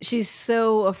 yeah. She's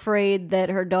so afraid that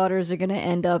her daughters are going to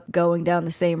end up going down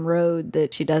the same road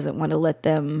that she doesn't want to let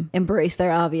them embrace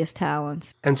their obvious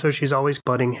talents. And so she's always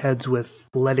butting heads with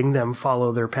letting them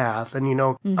follow their path. And, you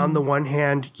know, on the one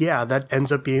hand, yeah, that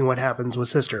ends up being what happens with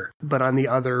Sister. But on the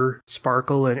other,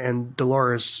 Sparkle and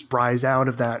Dolores rise out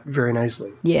of that very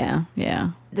nicely. Yeah,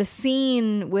 yeah. The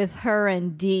scene with her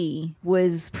and Dee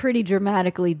was pretty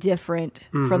dramatically different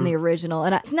from the original.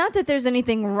 And it's not that there's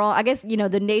anything wrong. I guess, you know,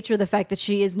 the nature of the fact that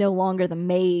she is no longer the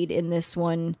maid in this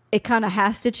one, it kind of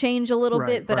has to change a little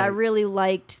bit. But I really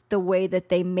liked the way that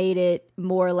they made it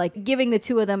more like giving the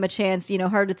two of them a chance, you know,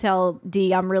 her to tell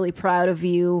Dee, I'm really proud of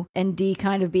you. And Dee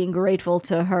kind of being grateful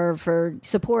to her for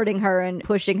supporting her and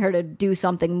pushing her to do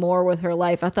something more with her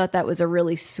life. I thought that was a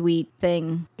really sweet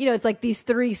thing. You know, it's like these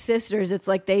three sisters. It's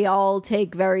like they all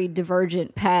take very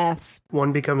divergent paths.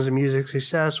 One becomes a music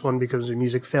success, one becomes a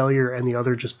music failure, and the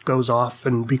other just goes off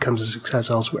and becomes a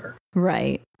success elsewhere.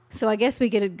 Right. So I guess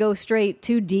we could go straight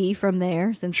to D from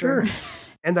there. Since sure.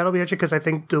 And that'll be actually because I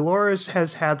think Dolores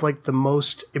has had like the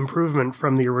most improvement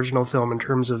from the original film in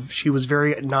terms of she was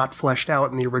very not fleshed out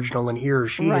in the original, and here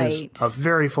she is a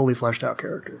very fully fleshed out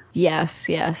character. Yes,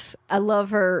 yes. I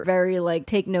love her very like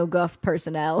take no guff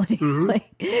personality. Like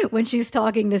when she's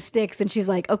talking to Styx and she's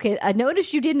like, okay, I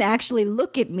noticed you didn't actually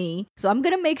look at me, so I'm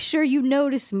going to make sure you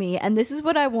notice me, and this is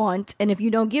what I want, and if you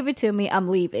don't give it to me, I'm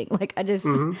leaving. Like I just,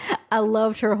 I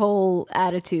loved her whole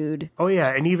attitude. Oh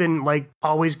yeah, and even like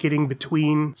always getting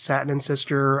between Satin and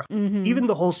Sister, even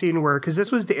the whole scene where, because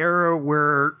this was the era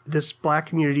where this black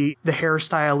community, the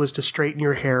hairstyle is to straighten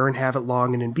your hair and have it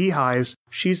long and in beehives.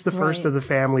 She's the first of the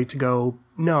family to go,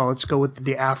 no, let's go with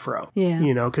the afro. Yeah.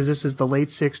 You know, because this is the late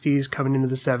 60s coming into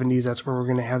the 70s. That's where we're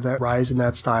going to have that rise in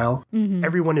that style.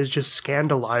 Everyone is just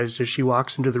scandalized as she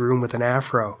walks into the room with an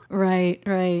afro. Right,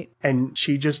 right. And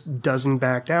she just doesn't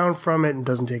back down from it and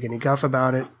doesn't take any guff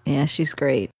about it. Yeah, she's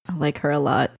great. I like her a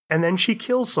lot. And then she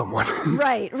kills someone.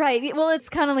 Right, right. Well, it's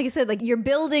kind of like I said, like you're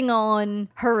building on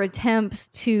her attempts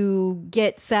to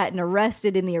get Satin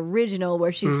arrested in the original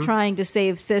where she's trying to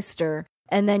save Sister.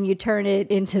 And then you turn it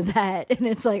into that. And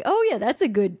it's like, oh, yeah, that's a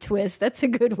good twist. That's a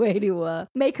good way to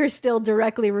make her still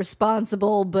directly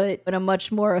responsible, but in a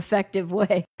much more effective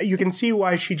way. You can see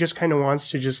why she just kind of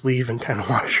wants to just leave and kind of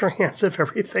wash her hands of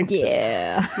everything.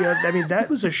 Yeah. You know, I mean, that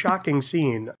was a shocking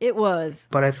scene. It was.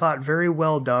 But I thought very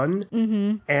well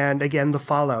done. And again, the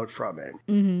fallout from it.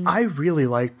 I really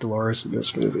liked Dolores in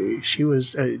this movie. She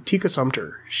was Tika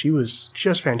Sumpter. She was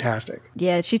just fantastic.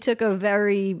 Yeah, she took a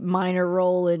very minor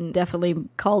role and definitely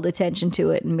called attention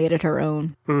to it and made it her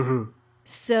own.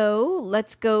 So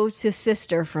let's go to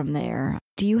Sister from there.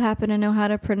 Do you happen to know how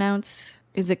to pronounce?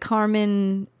 Is it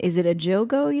Carmen? Is it a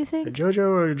Jogo, you think? A Jojo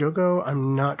or a Jogo?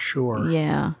 I'm not sure.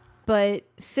 Yeah. But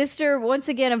Sister, once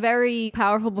again, a very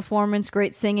powerful performance,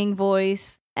 great singing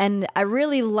voice. And I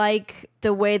really like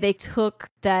the way they took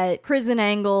that prison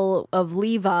angle of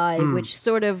Levi, which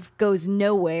sort of goes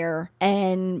nowhere,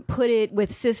 and put it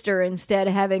with Sister instead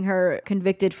of having her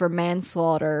convicted for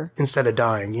manslaughter. Instead of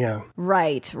dying, yeah.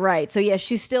 Right, right. So yeah,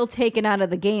 she's still taken out of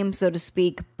the game, so to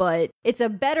speak, but it's a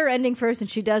better ending for her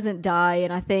since she doesn't die.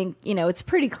 And I think, you know, it's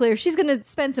pretty clear she's going to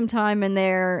spend some time in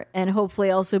there and hopefully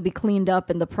also be cleaned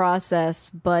up in the process,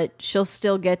 but she'll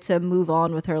still get to move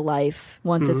on with her life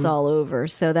once it's all over.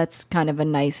 So that's kind of a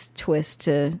nice twist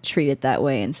to treat it that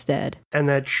way instead. And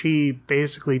that she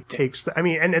basically takes I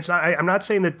mean, and it's not, I'm not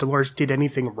saying that Dolores did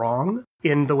anything wrong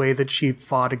in the way that she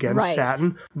fought against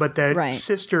Satin, but that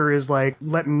Sister is like,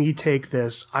 let me take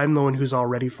this. I'm the one who's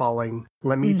already falling.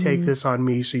 Let me take this on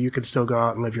me so you can still go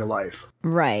out and live your life.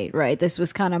 Right, right. This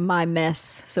was kind of my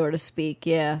mess, so to speak,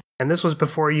 yeah. And this was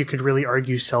before you could really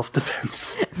argue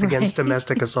self-defense against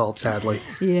domestic assault, sadly.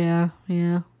 Yeah,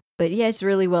 yeah. But yeah, it's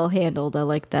really well handled. I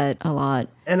like that a lot.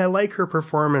 And I like her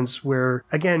performance where,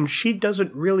 again, she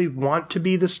doesn't really want to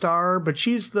be the star, but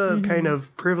she's the kind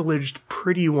of privileged,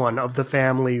 pretty one of the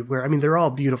family where, I mean, they're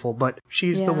all beautiful, but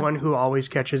she's the one who always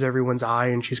catches everyone's eye,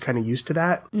 and she's kind of used to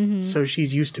that. So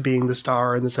she's used to being the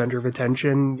star and the center of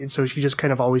attention. And so she just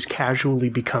kind of always casually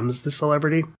becomes the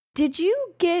celebrity. Did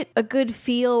you get a good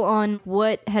feel on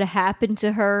what had happened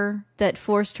to her that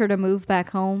forced her to move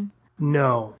back home?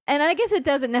 No. And I guess it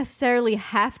doesn't necessarily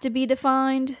have to be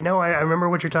defined. No, I remember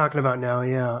what you're talking about now,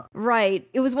 yeah. Right.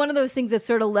 It was one of those things that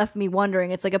sort of left me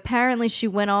wondering. It's like apparently she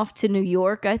went off to New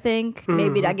York, I think.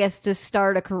 Maybe, I guess, to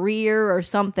start a career or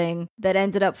something that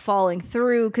ended up falling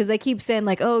through because they keep saying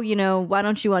like, oh, you know, why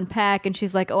don't you unpack? And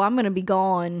she's like, oh, I'm going to be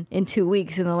gone in 2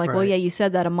 weeks. And they're like, well, yeah, you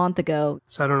said that a month ago.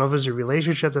 So I don't know if it was a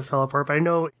relationship that fell apart, but I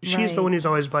know she's the one who's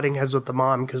always butting heads with the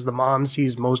mom because the mom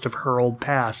sees most of her old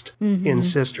past in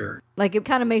Sister. Like, it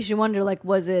kind of makes you wonder, like,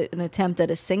 was it an attempt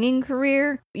at a singing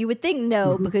career? You would think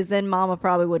no, because then Mama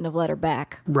probably wouldn't have let her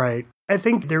back. Right. I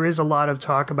think there is a lot of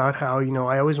talk about how, you know,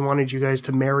 I always wanted you guys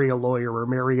to marry a lawyer or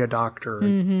marry a doctor.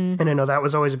 And I know that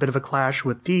was always a bit of a clash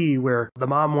with Dee, where the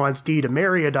mom wants Dee to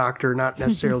marry a doctor, not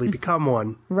necessarily become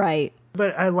one. Right.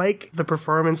 But I like the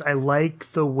performance. I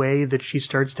like the way that she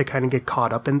starts to kind of get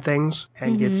caught up in things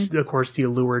and gets, of course, the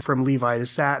allure from Levi to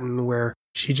Satin, where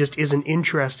she just isn't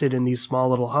interested in these small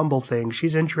little humble things.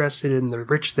 She's interested in the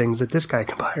rich things that this guy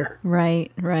can buy her.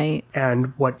 Right, right.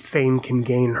 And what fame can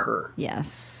gain her.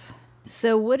 Yes.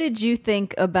 So what did you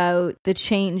think about the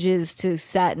changes to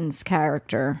Satin's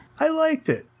character? I liked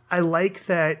it. I like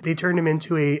that they turned him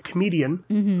into a comedian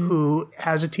who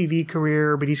has a TV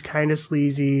career, but he's kind of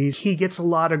sleazy. He gets a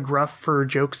lot of gruff for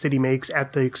jokes that he makes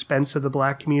at the expense of the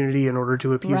black community in order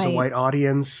to appease a white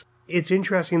audience. It's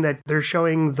interesting that they're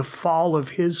showing the fall of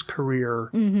his career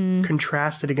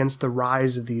contrasted against the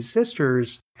rise of these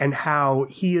sisters, and how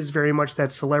he is very much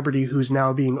that celebrity who's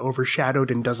now being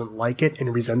overshadowed and doesn't like it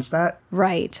and resents that.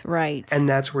 Right, right. And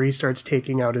that's where he starts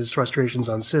taking out his frustrations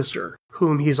on Sister,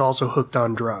 whom he's also hooked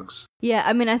on drugs. Yeah,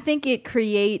 I mean, I think it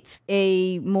creates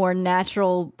a more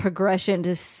natural progression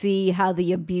to see how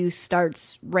the abuse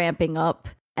starts ramping up.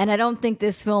 And I don't think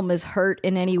this film is hurt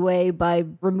in any way by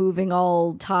removing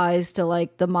all ties to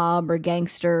like the mob or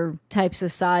gangster type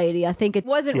society. I think it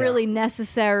wasn't really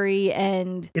necessary,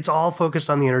 and it's all focused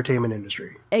on the entertainment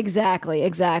industry. Exactly,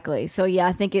 exactly. So yeah,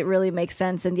 I think it really makes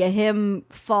sense. And yeah, him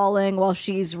falling while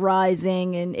she's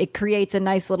rising, and it creates a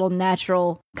nice little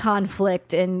natural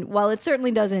conflict. And while it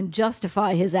certainly doesn't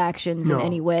justify his actions in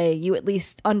any way, you at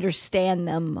least understand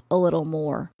them a little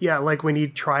more. Yeah, like when he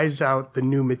tries out the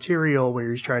new material where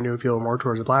he's trying to appeal more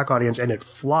towards the black audience and it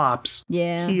flops.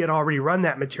 Yeah. He had already run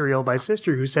that material by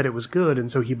Sister, who said it was good, and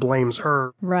so he blames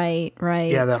her. Right, right.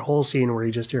 Yeah, that whole scene where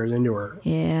he just tears into her.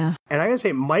 Yeah. And I gotta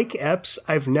say, Mike Epps,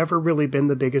 I've never really been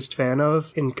the biggest fan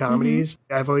of in comedies.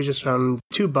 I've always just found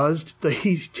too buzzed that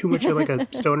he's too much of like a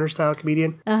stoner style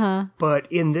comedian. But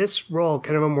in this role,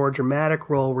 kind of a more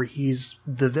dramatic role where he's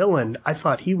the villain, I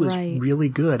thought he was really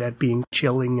good at being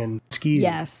chilling and skeevy.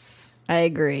 Yes. I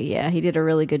agree. Yeah, he did a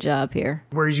really good job here.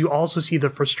 Whereas you also see the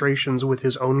frustrations with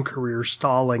his own career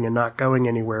stalling and not going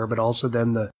anywhere, but also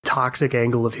then the toxic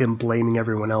angle of him blaming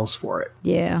everyone else for it.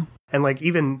 Yeah. And like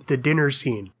even the dinner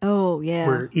scene. Oh, yeah.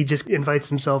 Where he just invites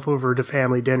himself over to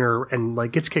family dinner and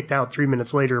like gets kicked out 3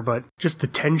 minutes later, but just the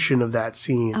tension of that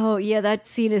scene. Oh, yeah, that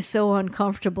scene is so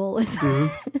uncomfortable. It's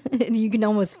you can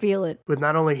almost feel it. With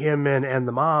not only him and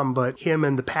the mom, but him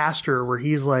and the pastor, where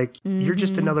he's like, you're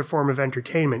just another form of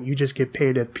entertainment. You just get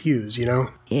paid at pews, you know?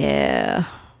 Yeah.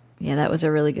 Yeah, that was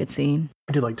a really good scene.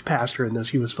 I did like the pastor in this.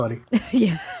 He was funny.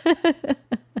 Yeah.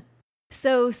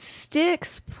 So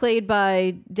Styx, played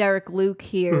by Derek Luke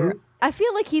here, I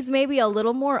feel like he's maybe a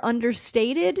little more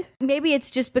understated. Maybe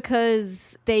it's just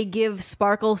because they give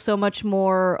Sparkle so much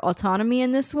more autonomy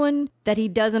in this one that he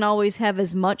doesn't always have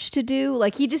as much to do.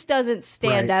 Like, he just doesn't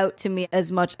stand out to me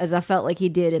as much as I felt like he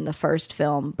did in the first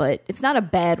film, but it's not a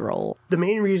bad role. The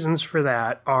main reasons for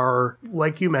that are,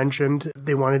 like you mentioned,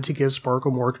 they wanted to give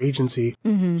Sparkle more agency.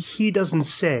 He doesn't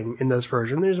sing in this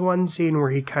version. There's one scene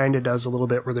where he kind of does a little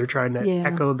bit where they're trying to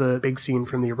echo the big scene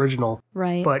from the original.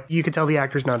 Right. But you could tell the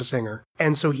actor's not a singer.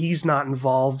 And so he's not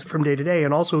involved from day to day.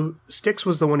 And also, Styx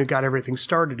was the one who got everything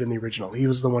started in the original. He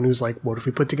was the one who's like, what if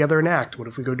we put together an act? What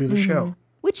if we go do the show?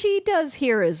 Which he does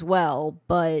here as well,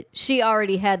 but she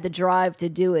already had the drive to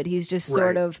do it. He's just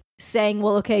sort of saying,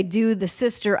 well, okay, do the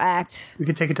sister act. We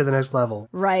could take it to the next level.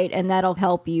 Right, and that'll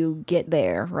help you get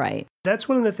there, right. That's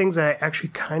one of the things that I actually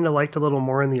kind of liked a little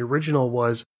more in the original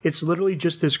was it's literally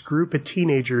just this group of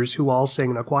teenagers who all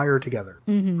sing in a choir together,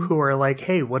 who are like,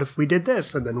 hey, what if we did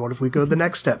this? And then what if we go the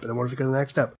next step? And then what if we go to the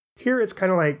next step? Here, it's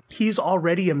kind of like he's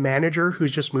already a manager who's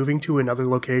just moving to another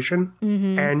location,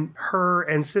 and her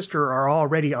and Sister are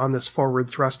already on this forward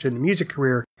thrust in a music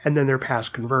career, and then their paths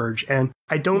converge. And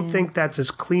I don't think that's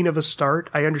as clean of a start.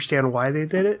 I understand why they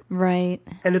did it. Right.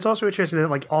 And it's also interesting that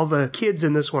like all the kids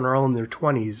in this one are all in their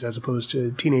 20s as opposed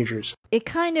to teenagers. It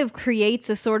kind of creates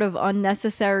a sort of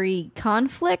unnecessary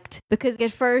conflict because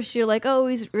at first you're like, oh,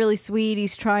 he's really sweet.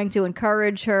 He's trying to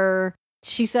encourage her.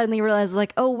 she suddenly realizes,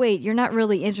 like, oh, wait, you're not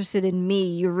really interested in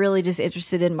me. You're really just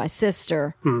interested in my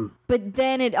sister. But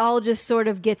then it all just sort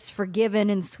of gets forgiven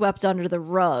and swept under the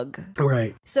rug.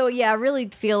 Right. So, yeah, I really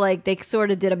feel like they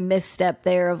sort of did a misstep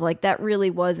there of, like, that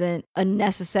really wasn't a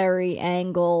necessary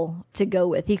angle to go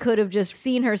with. He could have just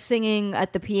seen her singing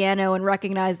at the piano and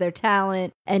recognized their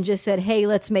talent and just said, hey,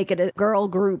 let's make it a girl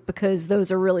group because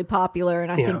those are really popular.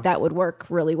 And I think that would work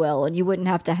really well. And you wouldn't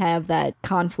have to have that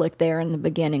conflict there in the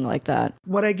beginning like that.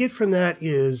 What I get from that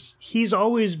is he's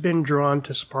always been drawn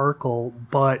to Sparkle,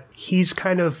 but he's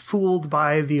kind of fooled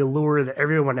by the allure that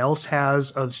everyone else has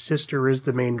of sister is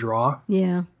the main draw.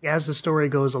 Yeah. As the story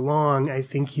goes along, I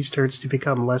think he starts to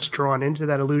become less drawn into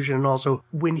that illusion. And also,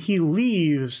 when he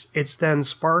leaves, it's then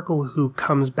Sparkle who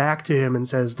comes back to him and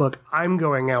says, look, I'm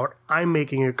going out, I'm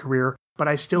making a career, but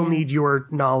I still need your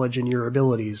knowledge and your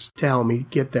abilities to help me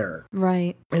get there.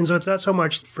 Right. And so it's not so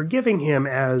much forgiving him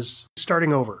as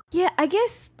starting over. Yeah, I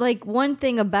guess, like, one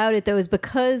thing about it, though, is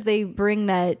because they bring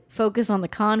that focus on the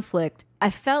conflict,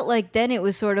 I felt like then it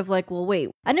was sort of like, well, wait,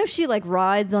 I know she, like,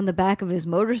 rides on the back of his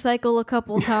motorcycle a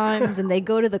couple times and they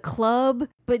go to the club,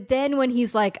 but then when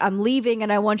he's like, I'm leaving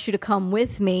and I want you to come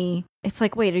with me, it's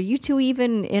like, wait, are you two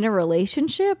even in a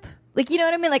relationship? Like, you know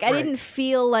what I mean? Like, I didn't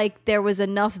feel like there was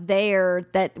enough there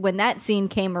that when that scene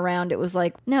came around, it was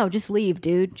like, no, just leave,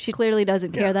 dude. She clearly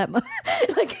doesn't care that much.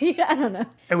 Like, I don't know.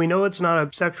 And we know it's not a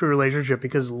sexual relationship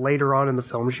because later on in the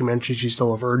film, she mentions she's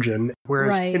still a virgin.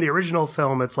 Whereas in the original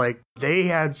film, it's like they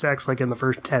had sex like in the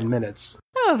first 10 minutes.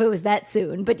 I don't know if it was that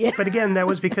soon, but yeah. But again, that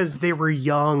was because they were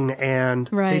young and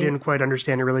they didn't quite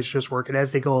understand how relationships work. And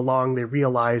as they go along, they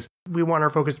realize we want our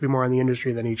focus to be more on the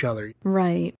industry than each other.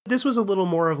 Right. This was a little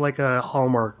more of like a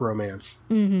Hallmark romance.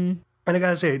 Mm-hmm. And I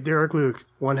gotta say, Derek Luke,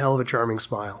 one hell of a charming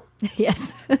smile.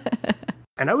 Yes.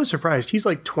 And I was surprised. He's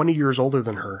like 20 years older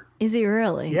than her. Is he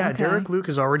really? Yeah, okay. Derek Luke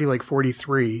is already like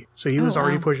 43. So he was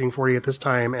already pushing 40 at this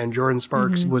time. And Jordan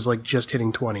Sparks was like just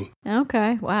hitting 20.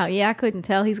 Okay. Wow. Yeah, I couldn't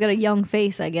tell. He's got a young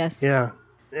face, I guess. Yeah.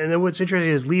 And then what's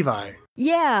interesting is Levi.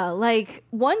 Yeah, like,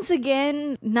 once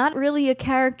again, not really a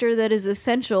character that is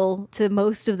essential to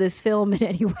most of this film in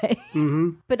any way. Mm-hmm.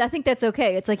 But I think that's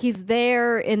okay. It's like he's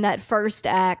there in that first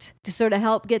act to sort of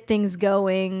help get things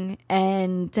going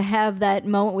and to have that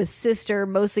moment with Sister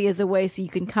mostly as a way so you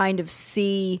can kind of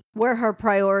see where her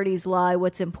priorities lie,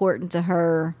 what's important to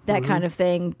her, that kind of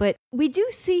thing. But we do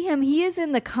see him, he is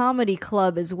in the comedy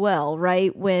club as well,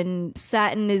 right? When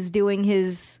Satin is doing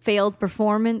his failed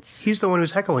performance. He's the one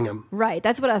who's heckling him. Right,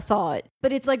 that's what I thought.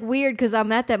 But it's like weird because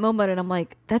I'm at that moment and I'm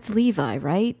like, that's Levi,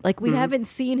 right? Like we haven't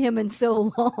seen him in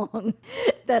so long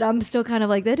that I'm still kind of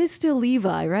like, that is still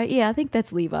Levi, right? Yeah, I think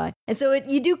that's Levi. And so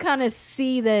you do kind of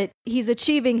see that he's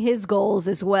achieving his goals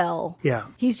as well. Yeah.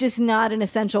 He's just not an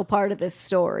essential part of this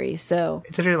story, so.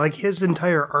 It's actually like his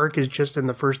entire arc is just in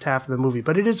the first half of the movie,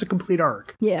 but it is a complete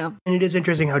arc. Yeah. And it is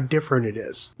interesting how different it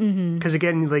is. Because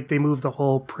again, like they move the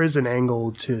whole prison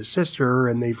angle to Sister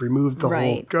and they've removed the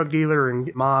whole drug dealer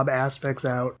and mob aspects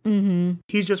out.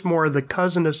 He's just more the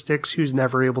cousin of Styx who's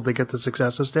never able to get the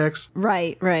success of Styx.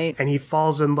 Right. And he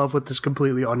falls in love with this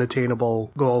completely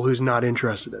unattainable goal who's not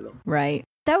interested in him. Right.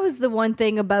 That was the one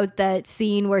thing about that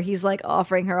scene where he's like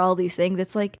offering her all these things.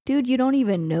 It's like, dude, you don't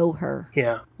even know her.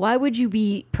 Yeah. Why would you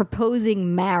be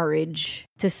proposing marriage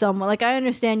to someone? Like, I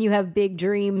understand you have big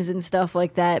dreams and stuff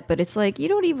like that, but it's like, you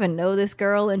don't even know this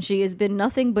girl and she has been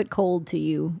nothing but cold to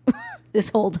you this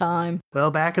whole time.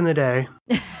 Well, back in the day,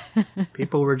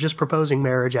 people were just proposing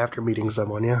marriage after meeting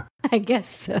someone, yeah? I guess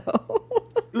so.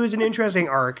 It was an interesting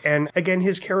arc, and again,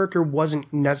 his character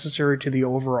wasn't necessary to the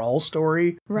overall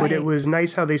story, but it was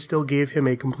nice how they still gave him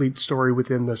a complete story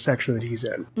within the section that he's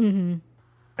in.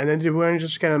 And then do we want to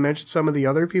just kind of mention some of the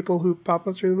other people who pop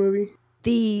up through the movie?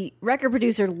 The record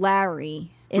producer,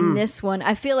 Larry, in this one,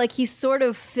 I feel like he's sort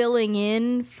of filling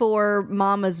in for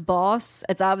Mama's boss.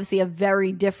 It's obviously a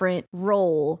very different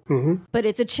role, but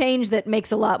it's a change that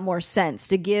makes a lot more sense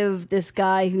to give this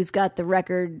guy who's got the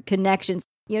record connections.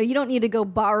 You know, you don't need to go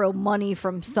borrow money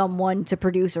from someone to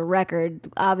produce a record.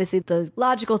 Obviously, the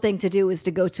logical thing to do is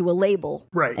to go to a label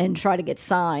and try to get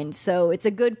signed. So it's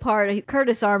a good part.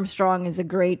 Curtis Armstrong is a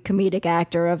great comedic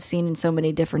actor I've seen in so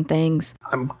many different things.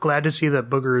 I'm glad to see that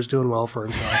Booger is doing well for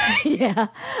himself. Yeah.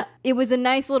 It was a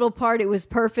nice little part. It was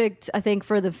perfect, I think,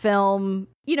 for the film.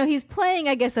 You know, he's playing,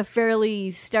 I guess, a fairly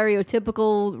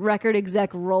stereotypical record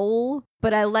exec role,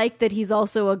 but I like that he's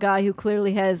also a guy who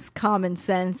clearly has common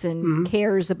sense and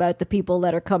cares about the people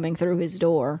that are coming through his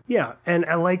door. Yeah, and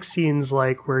I like scenes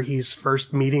like where he's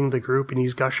first meeting the group and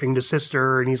he's gushing to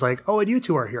Sister and he's like, oh, and you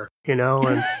two are here, you know,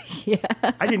 and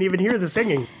I didn't even hear the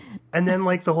singing. And then,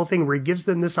 like, the whole thing where he gives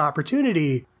them this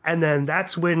opportunity, and then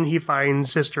that's when he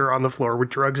finds Sister on the floor with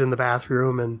drugs in the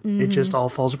bathroom, and it just all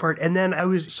falls apart. And then I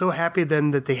was so happy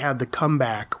then that they had the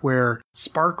comeback where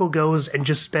Sparkle goes and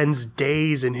just spends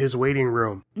days in his waiting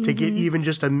room to get even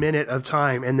just a minute of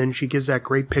time, and then she gives that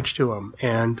great pitch to him,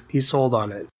 and he's sold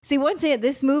on it. See, once again,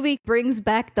 this movie brings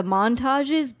back the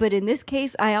montages, but in this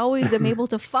case, I always am able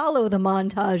to follow the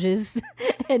montages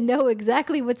and know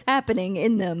exactly what's happening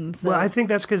in them. So. Well, I think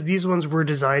that's because these ones were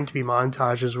designed to be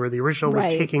montages, where the original was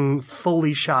taking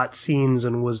fully shot scenes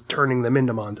and was turning them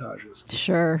into montages.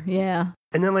 Sure, yeah.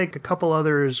 And then, like, a couple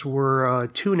others were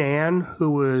Toon Ann,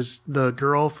 who was the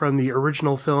girl from the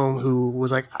original film who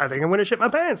was like, I think I'm going to shit my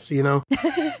pants, you know?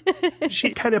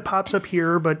 She kind of pops up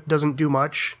here, but doesn't do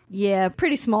much. Yeah,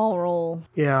 pretty small role.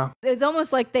 Yeah. It's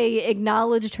almost like they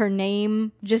acknowledged her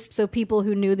name just so people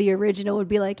who knew the original would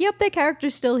be like, yep, that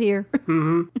character's still here.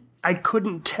 I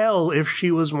couldn't tell if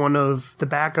she was one of the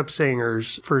backup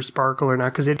singers for Sparkle or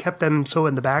not, because it kept them so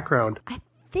in the background. I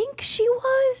think she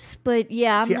was, but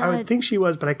yeah, I would think she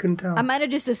was, but I couldn't tell. I might have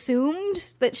just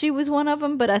assumed that she was one of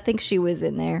them, but I think she was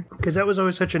in there. Because that was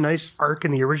always such a nice arc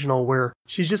in the original, where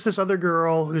she's just this other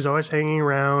girl who's always hanging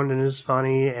around and is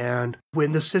funny, and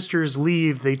when the sisters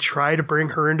leave, they try to bring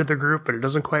her into the group, but it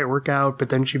doesn't quite work out, but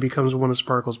then she becomes one of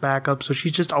Sparkle's backups, so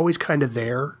she's just always kind of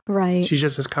there. Right. She's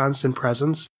just this constant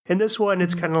presence. In this one,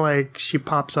 it's kind of like she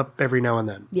pops up every now and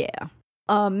then. Yeah.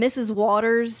 Mrs.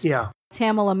 Waters. Yeah.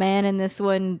 Tamala Mann in this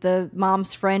one, the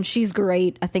mom's friend, she's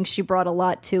great. I think she brought a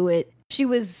lot to it. She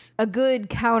was a good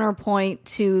counterpoint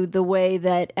to the way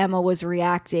that Emma was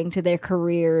reacting to their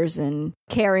careers and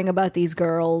caring about these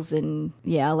girls. And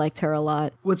yeah, I liked her a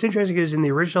lot. What's interesting is in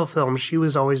the original film, she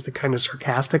was always the kind of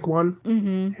sarcastic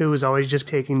one who was always just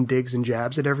taking digs and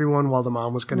jabs at everyone while the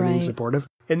mom was kind of being supportive.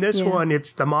 In this one,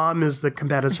 it's the mom is the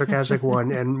combative sarcastic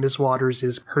one, and Miss Waters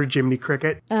is her Jiminy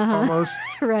Cricket almost.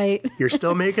 Right. You're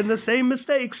still making the same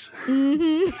mistakes.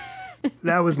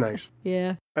 That was nice.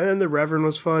 Yeah. And then the Reverend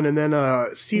was fun. And then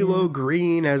CeeLo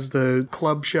Green as the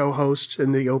club show host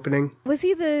in the opening. Was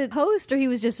he the host or he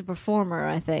was just a performer,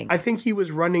 I think? I think he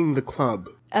was running the club.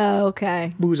 Oh,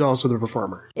 okay. Who was also the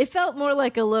performer. It felt more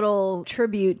like a little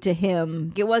tribute to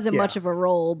him. It wasn't much of a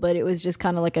role, but it was just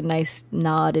kind of like a nice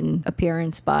nod and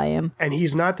appearance by him. And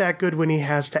he's not that good when he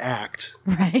has to act.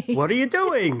 Right. What are you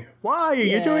doing? Why are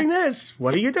you doing this?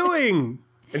 What are you doing?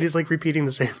 And he's like repeating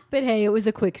the same. But hey, it was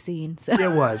a quick scene. So.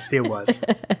 It was.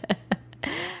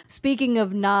 Speaking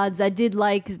of nods, I did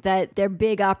like that their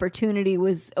big opportunity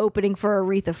was opening for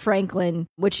Aretha Franklin,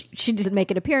 which she doesn't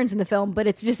make an appearance in the film, but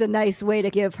it's just a nice way to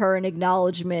give her an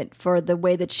acknowledgement for the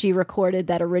way that she recorded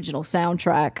that original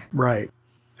soundtrack. Right.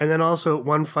 And then also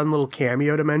one fun little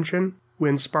cameo to mention.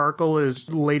 When Sparkle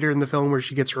is later in the film where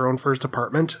she gets her own first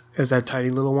apartment as that tiny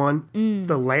little one,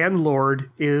 the landlord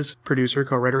is producer,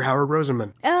 co-writer Howard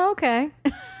Rosenman. Oh, okay.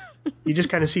 You just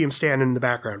kind of see him standing in the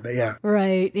background, but yeah.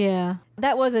 Right, yeah.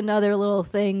 That was another little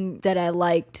thing that I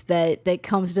liked that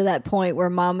comes to that point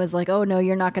where mom is like, oh no,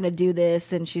 you're not going to do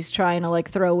this. And she's trying to like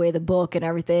throw away the book and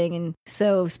everything. And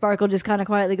so Sparkle just kind of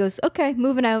quietly goes, okay,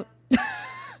 moving out.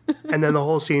 And then the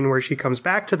whole scene where she comes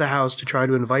back to the house to try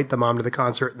to invite the mom to the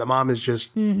concert, and the mom is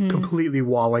just completely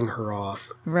walling her off.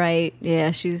 Right,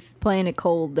 yeah, she's playing it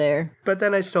cold there. But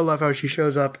then I still love how she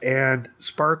shows up and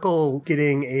Sparkle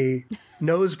getting a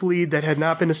nosebleed that had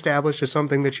not been established as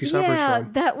something that she suffers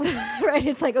from. Yeah, right.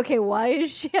 It's like, okay, why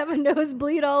does she have a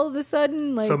nosebleed all of a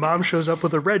sudden? Like, so mom shows up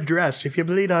with a red dress. If you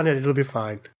bleed on it, it'll be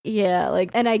fine. Yeah,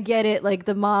 like, and I get it. Like,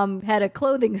 the mom had a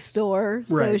clothing store,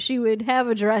 so she would have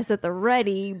a dress at the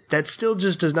ready. That still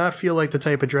just does not feel like the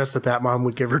type of dress that mom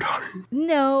would give her daughter.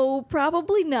 No,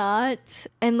 probably not.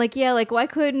 And like, yeah, like, why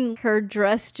couldn't her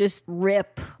dress just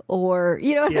rip? Or,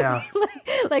 you know what I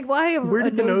mean? Like, why? Where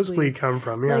did the nosebleed come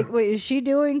from? Yeah. Like, wait, is she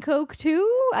doing coke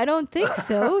too? I don't think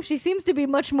so. She seems to be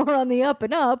much more on the up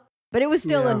and up. But it was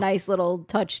still a nice little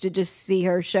touch to just see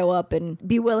her show up and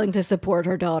be willing to support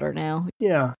her daughter now.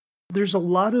 Yeah. There's a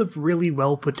lot of really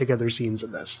well put together scenes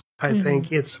in this. I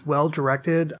think it's well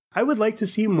directed. I would like to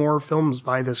see more films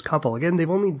by this couple. Again, they've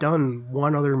only done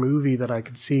one other movie that I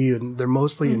could see, and they're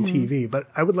mostly in TV, but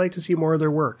I would like to see more of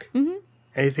their work.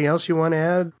 Anything else you want to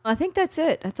add? I think that's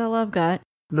it. That's all I've got.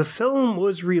 The film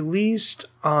was released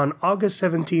on August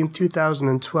 17th,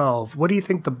 2012. What do you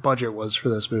think the budget was for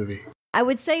this movie? I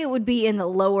would say it would be in the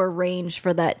lower range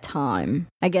for that time,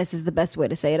 I guess is the best way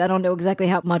to say it. I don't know exactly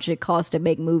how much it cost to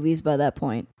make movies by that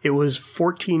point. It was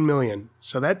 $14 million.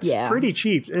 So that's pretty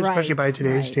cheap, especially by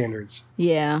today's standards.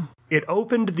 Yeah. It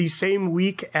opened the same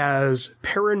week as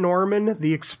Paranorman,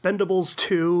 The Expendables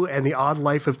 2, and The Odd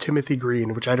Life of Timothy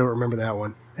Green, which I don't remember that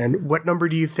one. And what number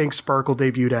do you think Sparkle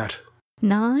debuted at?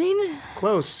 9?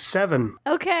 Close, 7.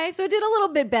 Okay, so it did a little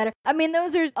bit better. I mean,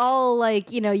 those are all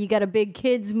like, you got a big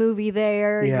kids movie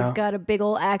there. Yeah. You've got a big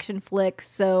old action flick,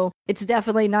 so it's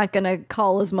definitely not going to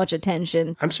call as much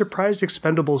attention. I'm surprised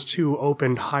Expendables 2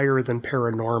 opened higher than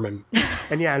Paranorman.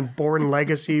 And Born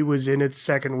Legacy was in its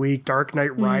second week. Dark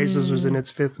Knight Rises was in its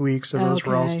fifth week, so those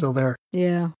were all still there.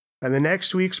 Yeah. And the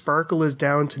next week, Sparkle is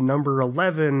down to number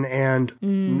 11, and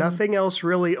nothing else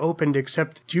really opened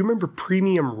except, do you remember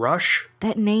Premium Rush?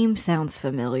 That name sounds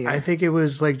familiar. I think it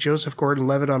was like Joseph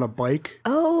Gordon-Levitt on a bike.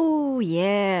 Oh,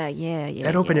 yeah.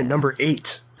 That opened at number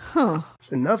 8. Huh.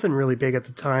 So nothing really big at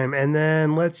the time. And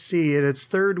then, let's see, in its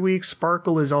third week,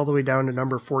 Sparkle is all the way down to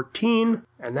number 14.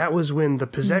 And that was when The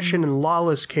Possession and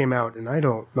Lawless came out. And I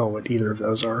don't know what either of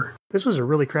those are. This was a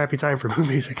really crappy time for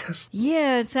movies, I guess.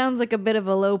 Yeah, it sounds like a bit of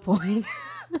a low point.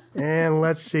 And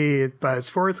let's see, by its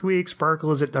fourth week,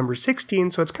 Sparkle is at number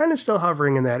 16, so it's kind of still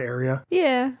hovering in that area.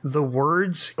 Yeah. The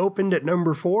Words opened at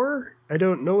number 4. I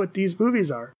don't know what these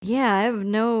movies are. Yeah, I have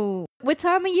no... What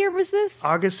time of year was this?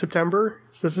 August, September.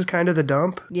 So this is kind of the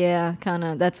dump. Yeah, kind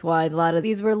of. That's why a lot of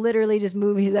these were literally just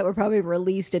movies that were probably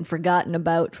released and forgotten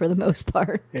about for the most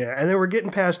part. Yeah, and then we're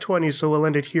getting past 20, so we'll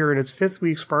end it here. In its fifth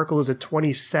week, Sparkle is at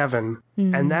 27.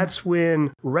 And that's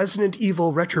when Resident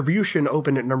Evil Retribution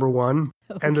opened at number 1.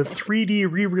 Okay. And the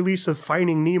 3D re-release of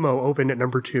Finding Nemo opened at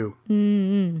number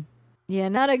 2. Yeah,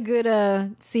 not a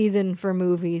good season for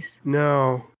movies.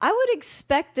 No. I would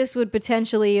expect this would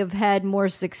potentially have had more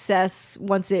success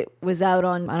once it was out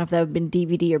on, I don't know if that would have been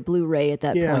DVD or Blu-ray at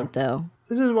that point, though.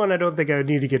 This is one I don't think I would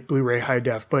need to get Blu-ray high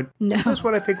def, but this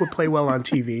one I think would play well on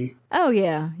TV. Oh,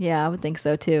 yeah. Yeah, I would think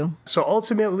so, too. So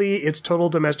ultimately, its total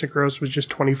domestic gross was just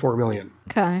 $24 million.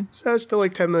 Okay. So it's still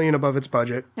like $10 million above its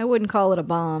budget. I wouldn't call it a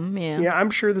bomb, yeah. Yeah, I'm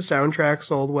sure the soundtrack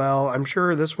sold well. I'm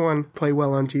sure this one played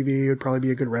well on TV. It would probably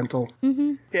be a good rental.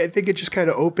 Yeah, I think it just kind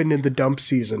of opened in the dump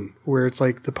season, where it's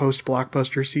like the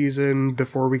post-blockbuster season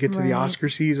before we get to the Oscar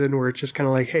season, where it's just kind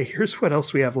of like, hey, here's what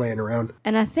else we have laying around.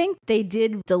 And I think they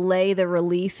did delay the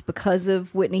release because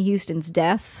of Whitney Houston's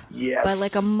death. Yes. By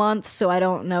like a month, so I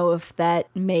don't know if that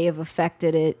may have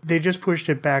affected it. They just pushed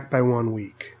it back by 1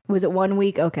 week. Was it 1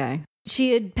 week? Okay.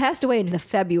 She had passed away in the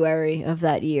February of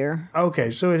that year. Okay,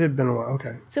 so it had been a while.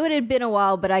 Okay. So it had been a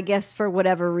while, but I guess for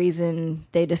whatever reason,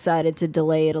 they decided to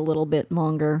delay it a little bit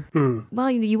longer.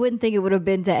 Well, you wouldn't think it would have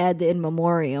been to add the in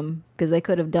memoriam, because they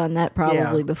could have done that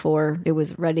probably before it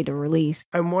was ready to release.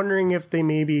 I'm wondering if they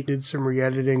maybe did some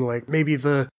re-editing, like maybe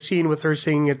the scene with her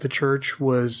singing at the church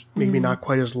was maybe not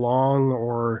quite as long,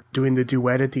 or doing the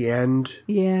duet at the end.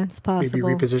 Yeah, it's possible.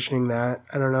 Maybe repositioning that.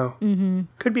 I don't know.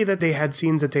 Could be that they had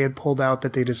scenes that they had pulled out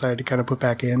that they decided to kind of put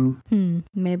back in.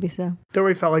 Maybe so. Though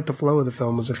we felt like the flow of the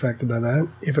film was affected by that,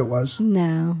 if it was.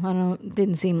 No,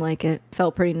 didn't seem like it.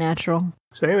 Felt pretty natural.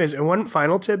 So anyways, and one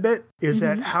final tidbit is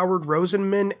that Howard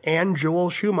Rosenman and Joel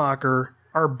Schumacher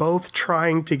are both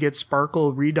trying to get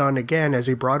Sparkle redone again as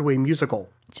a Broadway musical.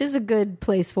 Which is a good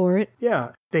place for it.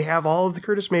 Yeah. They have all of the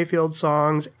Curtis Mayfield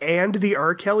songs and the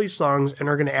R. Kelly songs and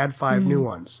are going to add 5 new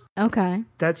ones. Okay.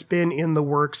 That's been in the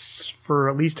works for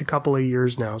at least a couple of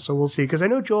years now, so we'll see. Because I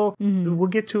know Joel, we'll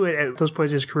get to it at those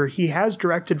points in his career, he has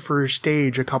directed for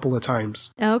stage a couple of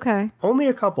times. Okay. Only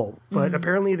a couple, but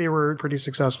apparently they were pretty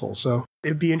successful, so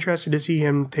it'd be interesting to see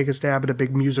him take a stab at a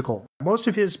big musical. Most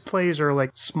of his plays are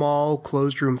like small,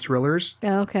 closed-room thrillers.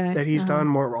 Okay. That he's done,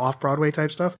 more off-Broadway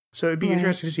type stuff. So it'd be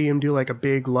interesting to see him do like a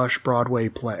big, lush Broadway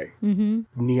play.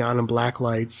 Neon and black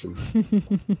lights. And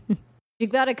You've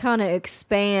got to kind of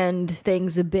expand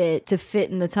things a bit to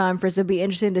fit in the time for it. So it'd be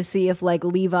interesting to see if like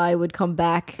Levi would come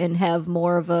back and have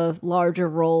more of a larger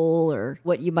role, or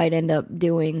what you might end up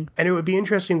doing. And it would be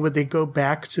interesting, would they go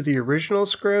back to the original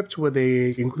script? Would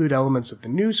they include elements of the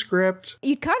new script?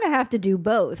 You'd kind of have to do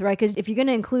both, right? Because if you're going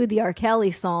to include the R.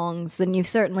 Kelly songs, then you've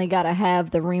certainly got to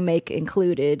have the remake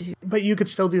included. But you could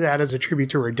still do that as a tribute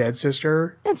to her dead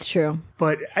sister. That's true.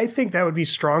 But I think that would be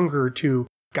stronger to...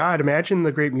 God, imagine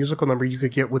the great musical number you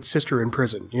could get with Sister in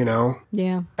Prison, you know?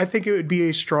 Yeah. I think it would be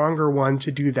a stronger one to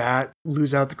do that,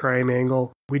 lose out the crime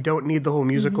angle, We don't need the whole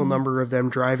musical number of them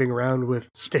driving around with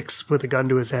sticks with a gun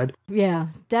to his head. Yeah,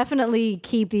 definitely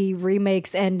keep the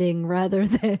remake's ending rather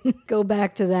than go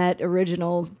back to that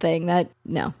original thing.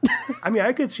 No. I mean,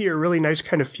 I could see a really nice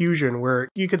kind of fusion where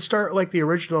you could start like the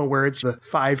original where it's the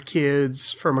 5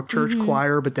 kids from a church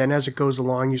choir, but then as it goes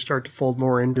along, you start to fold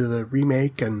more into the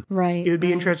remake, and right, it would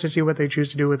be interesting to see what they choose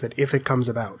to do with it if it comes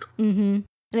about. Mm-hmm.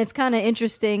 And it's kind of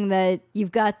interesting that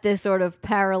you've got this sort of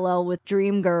parallel with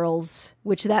Dreamgirls,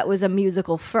 which that was a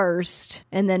musical first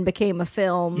and then became a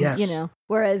film, yes.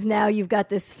 Whereas now you've got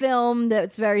this film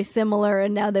that's very similar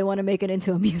and now they want to make it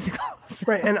into a musical.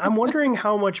 Right, and I'm wondering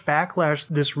how much backlash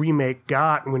this remake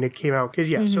got when it came out.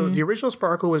 Because, so the original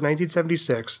Sparkle was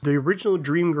 1976. The original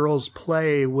Dreamgirls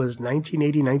play was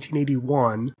 1980,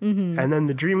 1981. And then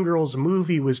the Dreamgirls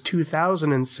movie was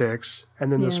 2006.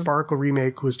 And then the Sparkle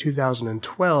remake was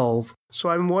 2012. So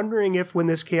I'm wondering if when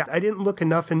this came out, I didn't look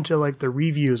enough into like the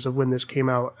reviews of when this came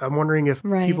out. I'm wondering if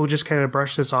people just kind of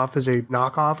brushed this off as a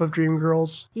knockoff of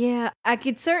Dreamgirls. Yeah, I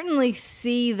could certainly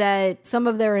see that some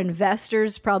of their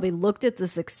investors probably looked at the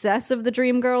success of the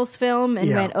Dreamgirls film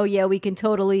and went, oh yeah, we can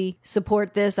totally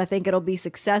support this. I think it'll be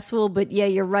successful. But yeah,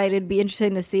 you're right. It'd be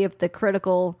interesting to see if the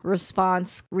critical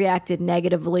response reacted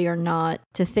negatively or not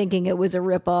to thinking it was a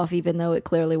ripoff, even though it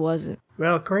clearly wasn't.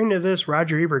 Well, according to this,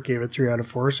 Roger Ebert gave it 3 out of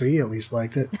 4, so he at least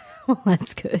liked it. Well,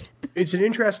 that's good. It's an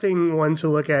interesting one to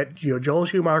look at, Joel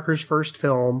Schumacher's first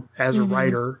film as a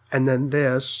writer, and then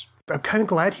this. I'm kind of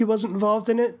glad he wasn't involved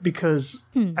in it because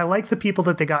I like the people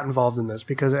that they got involved in this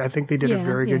because I think they did a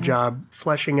very good job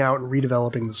fleshing out and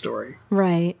redeveloping the story.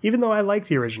 Right. Even though I like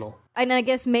the original. And I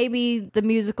guess maybe the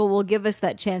musical will give us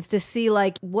that chance to see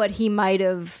like what he might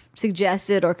have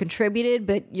suggested or contributed.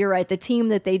 But you're right, the team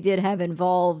that they did have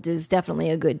involved is definitely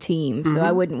a good team. So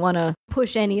I wouldn't want to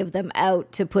push any of them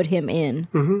out to put him in.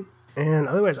 And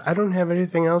otherwise, I don't have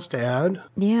anything else to add.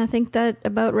 Yeah, I think that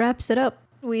about wraps it up.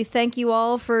 We thank you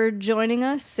all for joining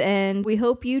us, and we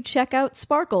hope you check out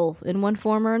Sparkle in one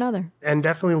form or another. And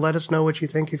definitely let us know what you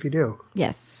think if you do.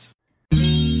 Yes.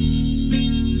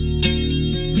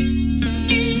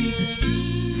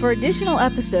 For additional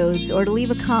episodes or to leave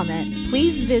a comment,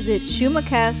 please visit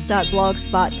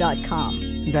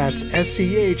schumacast.blogspot.com. That's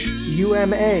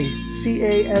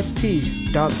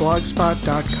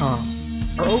schumacast.blogspot.com.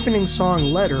 Our opening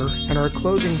song, Letter, and our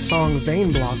closing song,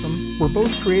 Vein Blossom, were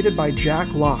both created by Jack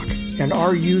Locke and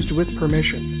are used with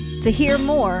permission. To hear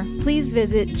more, please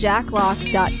visit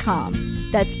jacklock.com.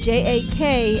 That's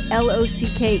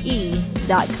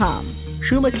JAKLOCKE.com.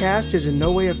 SCHUMACast is in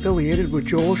no way affiliated with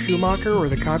Joel Schumacher or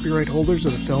the copyright holders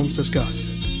of the films discussed.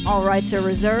 All rights are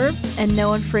reserved, and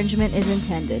no infringement is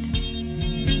intended.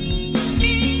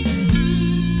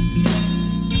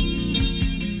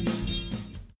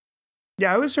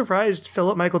 Yeah, I was surprised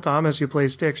Philip Michael Thomas, who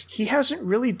plays Styx, he hasn't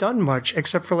really done much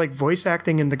except for like voice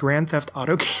acting in the Grand Theft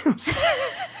Auto games.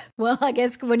 Well, I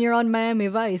guess when you're on Miami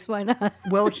Vice, why not?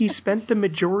 Well, he spent the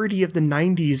majority of the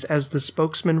 90s as the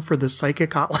spokesman for the Psychic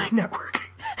Hotline Network.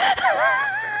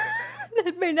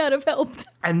 That may not have helped.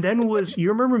 And then you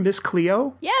remember Miss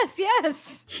Cleo?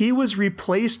 Yes. He was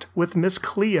replaced with Miss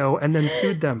Cleo and then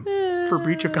sued them for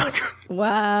breach of contract.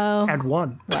 Wow. And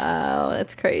won. Wow,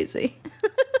 that's crazy.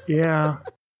 Yeah.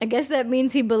 I guess that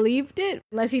means he believed it,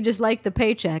 unless he just liked the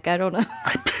paycheck. I don't know.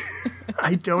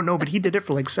 I don't know, but he did it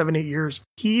for like 7-8 years.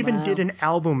 He even did an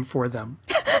album for them.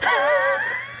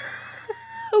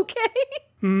 Okay.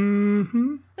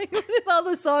 Mm-hmm. Like with all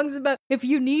the songs about, if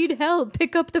you need help,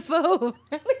 pick up the phone.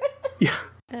 Yeah.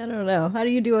 I don't know. How do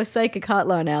you do a Psychic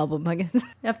Hotline album? I guess you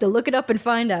have to look it up and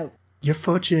find out. Your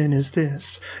fortune is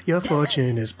this. Your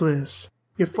fortune is bliss.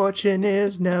 Your fortune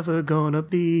is never gonna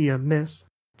be a miss.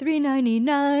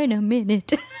 $3.99 a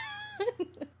minute.